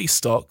 30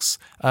 stocks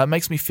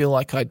makes me feel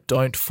like I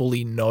don't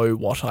fully know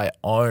what I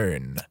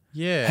own.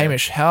 Yeah.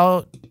 Hamish,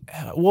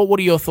 what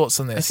are your thoughts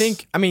on this? I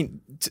think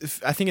it's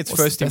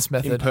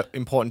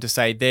important to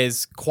say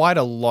there's quite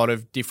a lot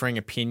of differing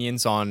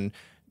opinions on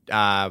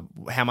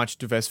how much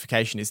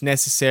diversification is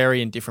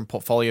necessary in different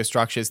portfolio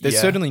structures. There's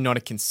certainly not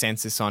a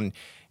consensus on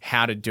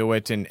how to do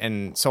it.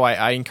 And so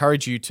I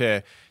encourage you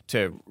to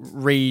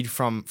read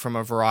from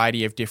a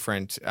variety of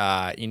different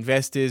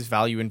investors,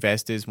 value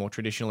investors, more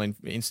traditional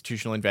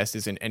institutional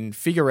investors, and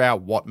figure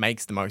out what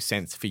makes the most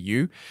sense for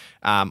you.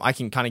 I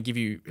can kind of give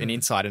you an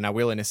insight, and I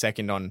will in a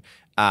second, on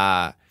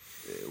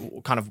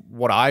kind of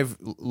what I've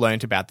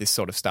learned about this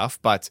sort of stuff.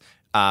 But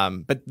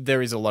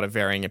there is a lot of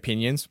varying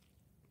opinions.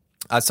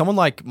 Someone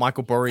like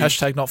Michael Burry...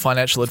 # not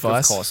financial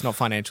advice. Of course, not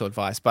financial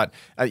advice. But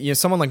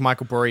someone like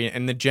Michael Burry,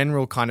 and the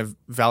general kind of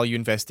value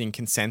investing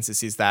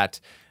consensus is that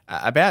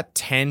about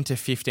 10 to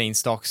 15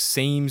 stocks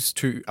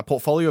a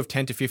portfolio of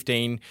 10 to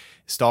 15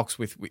 stocks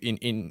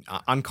in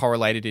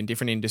uncorrelated in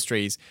different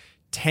industries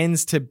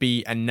tends to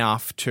be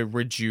enough to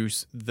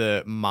reduce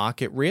the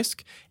market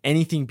risk.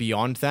 Anything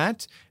beyond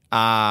that,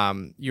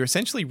 you're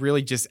essentially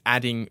really just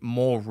adding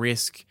more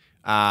risk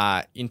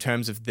in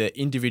terms of the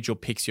individual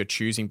picks you're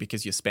choosing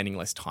because you're spending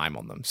less time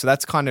on them. So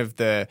that's kind of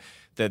the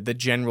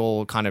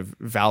general kind of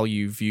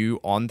value view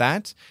on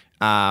that.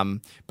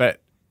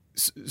 But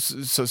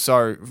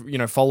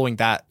following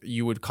that,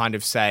 you would kind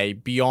of say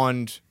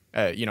beyond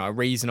a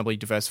reasonably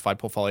diversified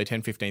portfolio,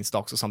 10, 15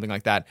 stocks or something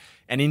like that,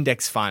 an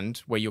index fund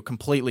where you're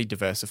completely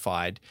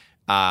diversified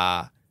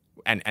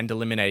and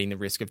eliminating the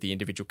risk of the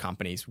individual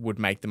companies would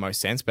make the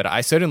most sense. But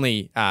I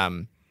certainly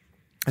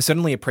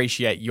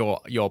appreciate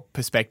your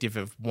perspective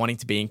of wanting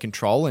to be in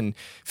control. And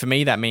for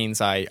me, that means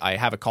I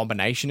have a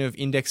combination of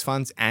index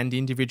funds and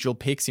individual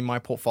picks in my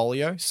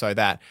portfolio so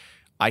that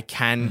I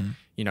can,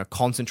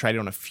 concentrate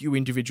on a few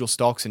individual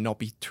stocks and not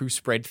be too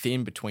spread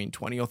thin between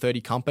 20 or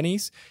 30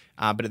 companies.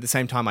 But at the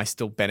same time, I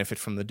still benefit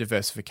from the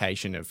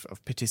diversification of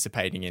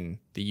participating in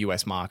the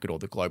US market or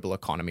the global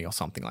economy or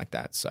something like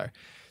that. So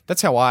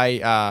that's how I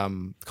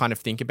kind of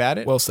think about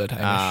it. Well said,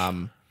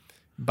 Hamish.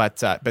 But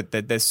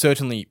there's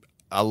certainly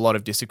a lot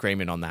of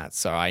disagreement on that.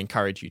 So I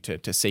encourage you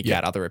to seek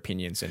out other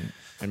opinions and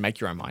make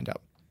your own mind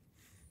up.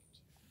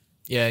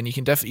 Yeah, and you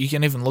can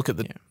even look at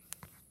the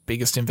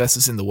biggest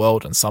investors in the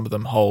world, and some of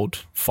them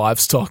hold 5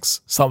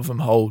 stocks, some of them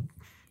hold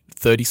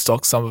 30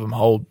 stocks, some of them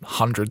hold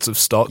hundreds of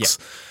stocks.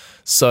 Yep.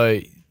 So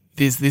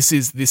this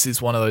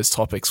is one of those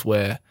topics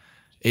where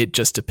it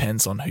just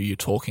depends on who you're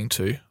talking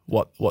to,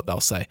 what they'll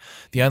say.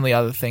 The only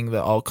other thing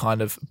that I'll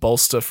kind of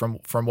bolster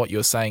from what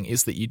you're saying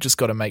is that you just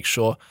got to make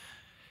sure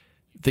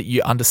that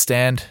you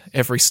understand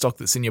every stock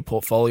that's in your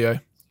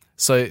portfolio.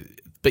 So,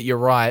 but you're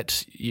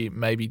right,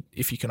 maybe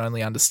if you can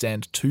only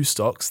understand 2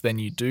 stocks, then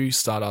you do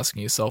start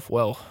asking yourself,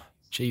 well,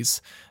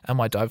 geez,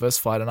 am I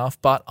diversified enough?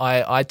 But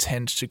I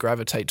tend to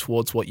gravitate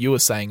towards what you were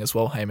saying as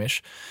well,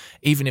 Hamish.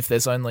 Even if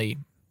there's only,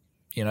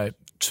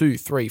 2,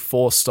 3,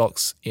 4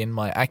 stocks in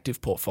my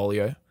active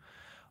portfolio,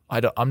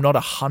 I'm not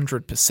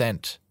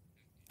 100%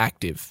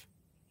 active.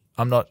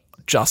 I'm not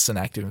just an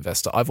active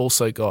investor. I've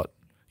also got,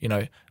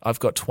 I've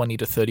got 20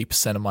 to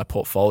 30% of my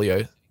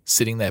portfolio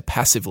sitting there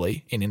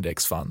passively in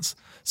index funds.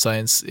 So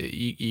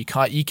you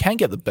can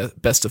get the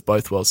best of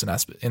both worlds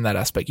in that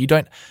aspect. You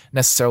don't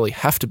necessarily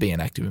have to be an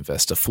active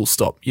investor, full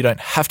stop. You don't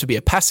have to be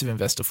a passive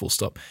investor, full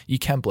stop. You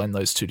can blend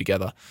those two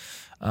together,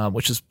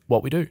 which is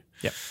what we do.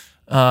 Yeah.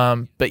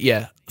 But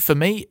yeah, for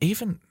me,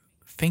 even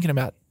thinking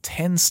about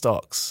 10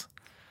 stocks,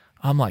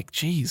 I'm like,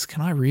 geez,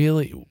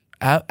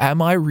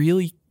 am I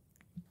really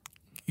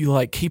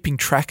like keeping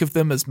track of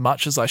them as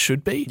much as I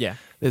should be? Yeah.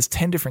 There's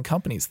 10 different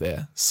companies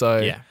there.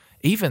 So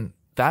even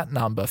that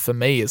number for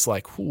me is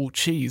like, oh,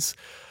 geez.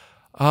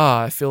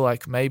 I feel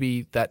like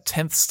maybe that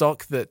 10th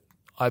stock that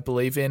I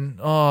believe in,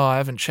 I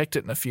haven't checked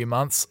it in a few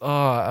months.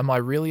 Am I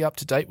really up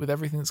to date with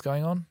everything that's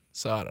going on?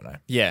 So I don't know.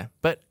 Yeah.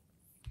 But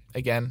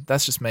again,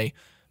 that's just me,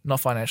 not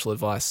financial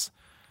advice.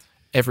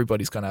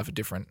 Everybody's going to have a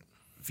different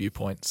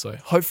viewpoint. So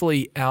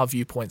hopefully our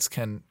viewpoints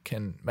can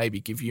maybe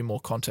give you more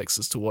context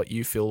as to what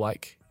you feel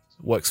like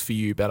works for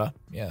you better.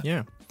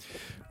 Yeah.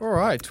 All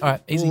right.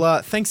 Easy.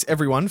 Well, thanks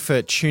everyone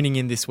for tuning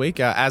in this week.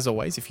 As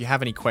always, if you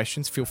have any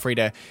questions, feel free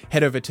to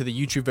head over to the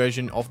YouTube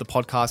version of the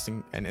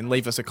podcast and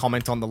leave us a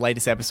comment on the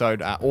latest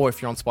episode. Or if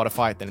you're on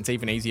Spotify, then it's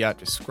even easier.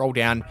 Just scroll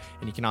down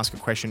and you can ask a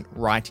question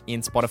right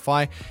in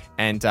Spotify.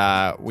 And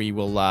we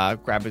will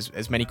grab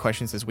as many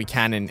questions as we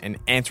can and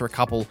answer a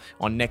couple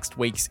on next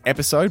week's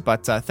episode.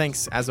 But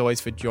thanks, as always,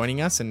 for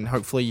joining us. And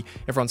hopefully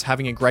everyone's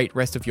having a great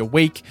rest of your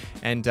week.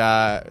 And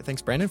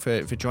thanks, Brandon,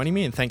 for joining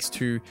me. And thanks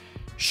to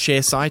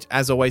ShareSite,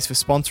 as always, for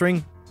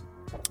sponsoring.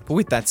 But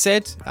with that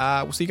said,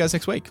 we'll see you guys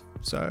next week.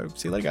 So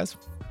see you later, guys.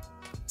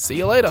 See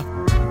you later.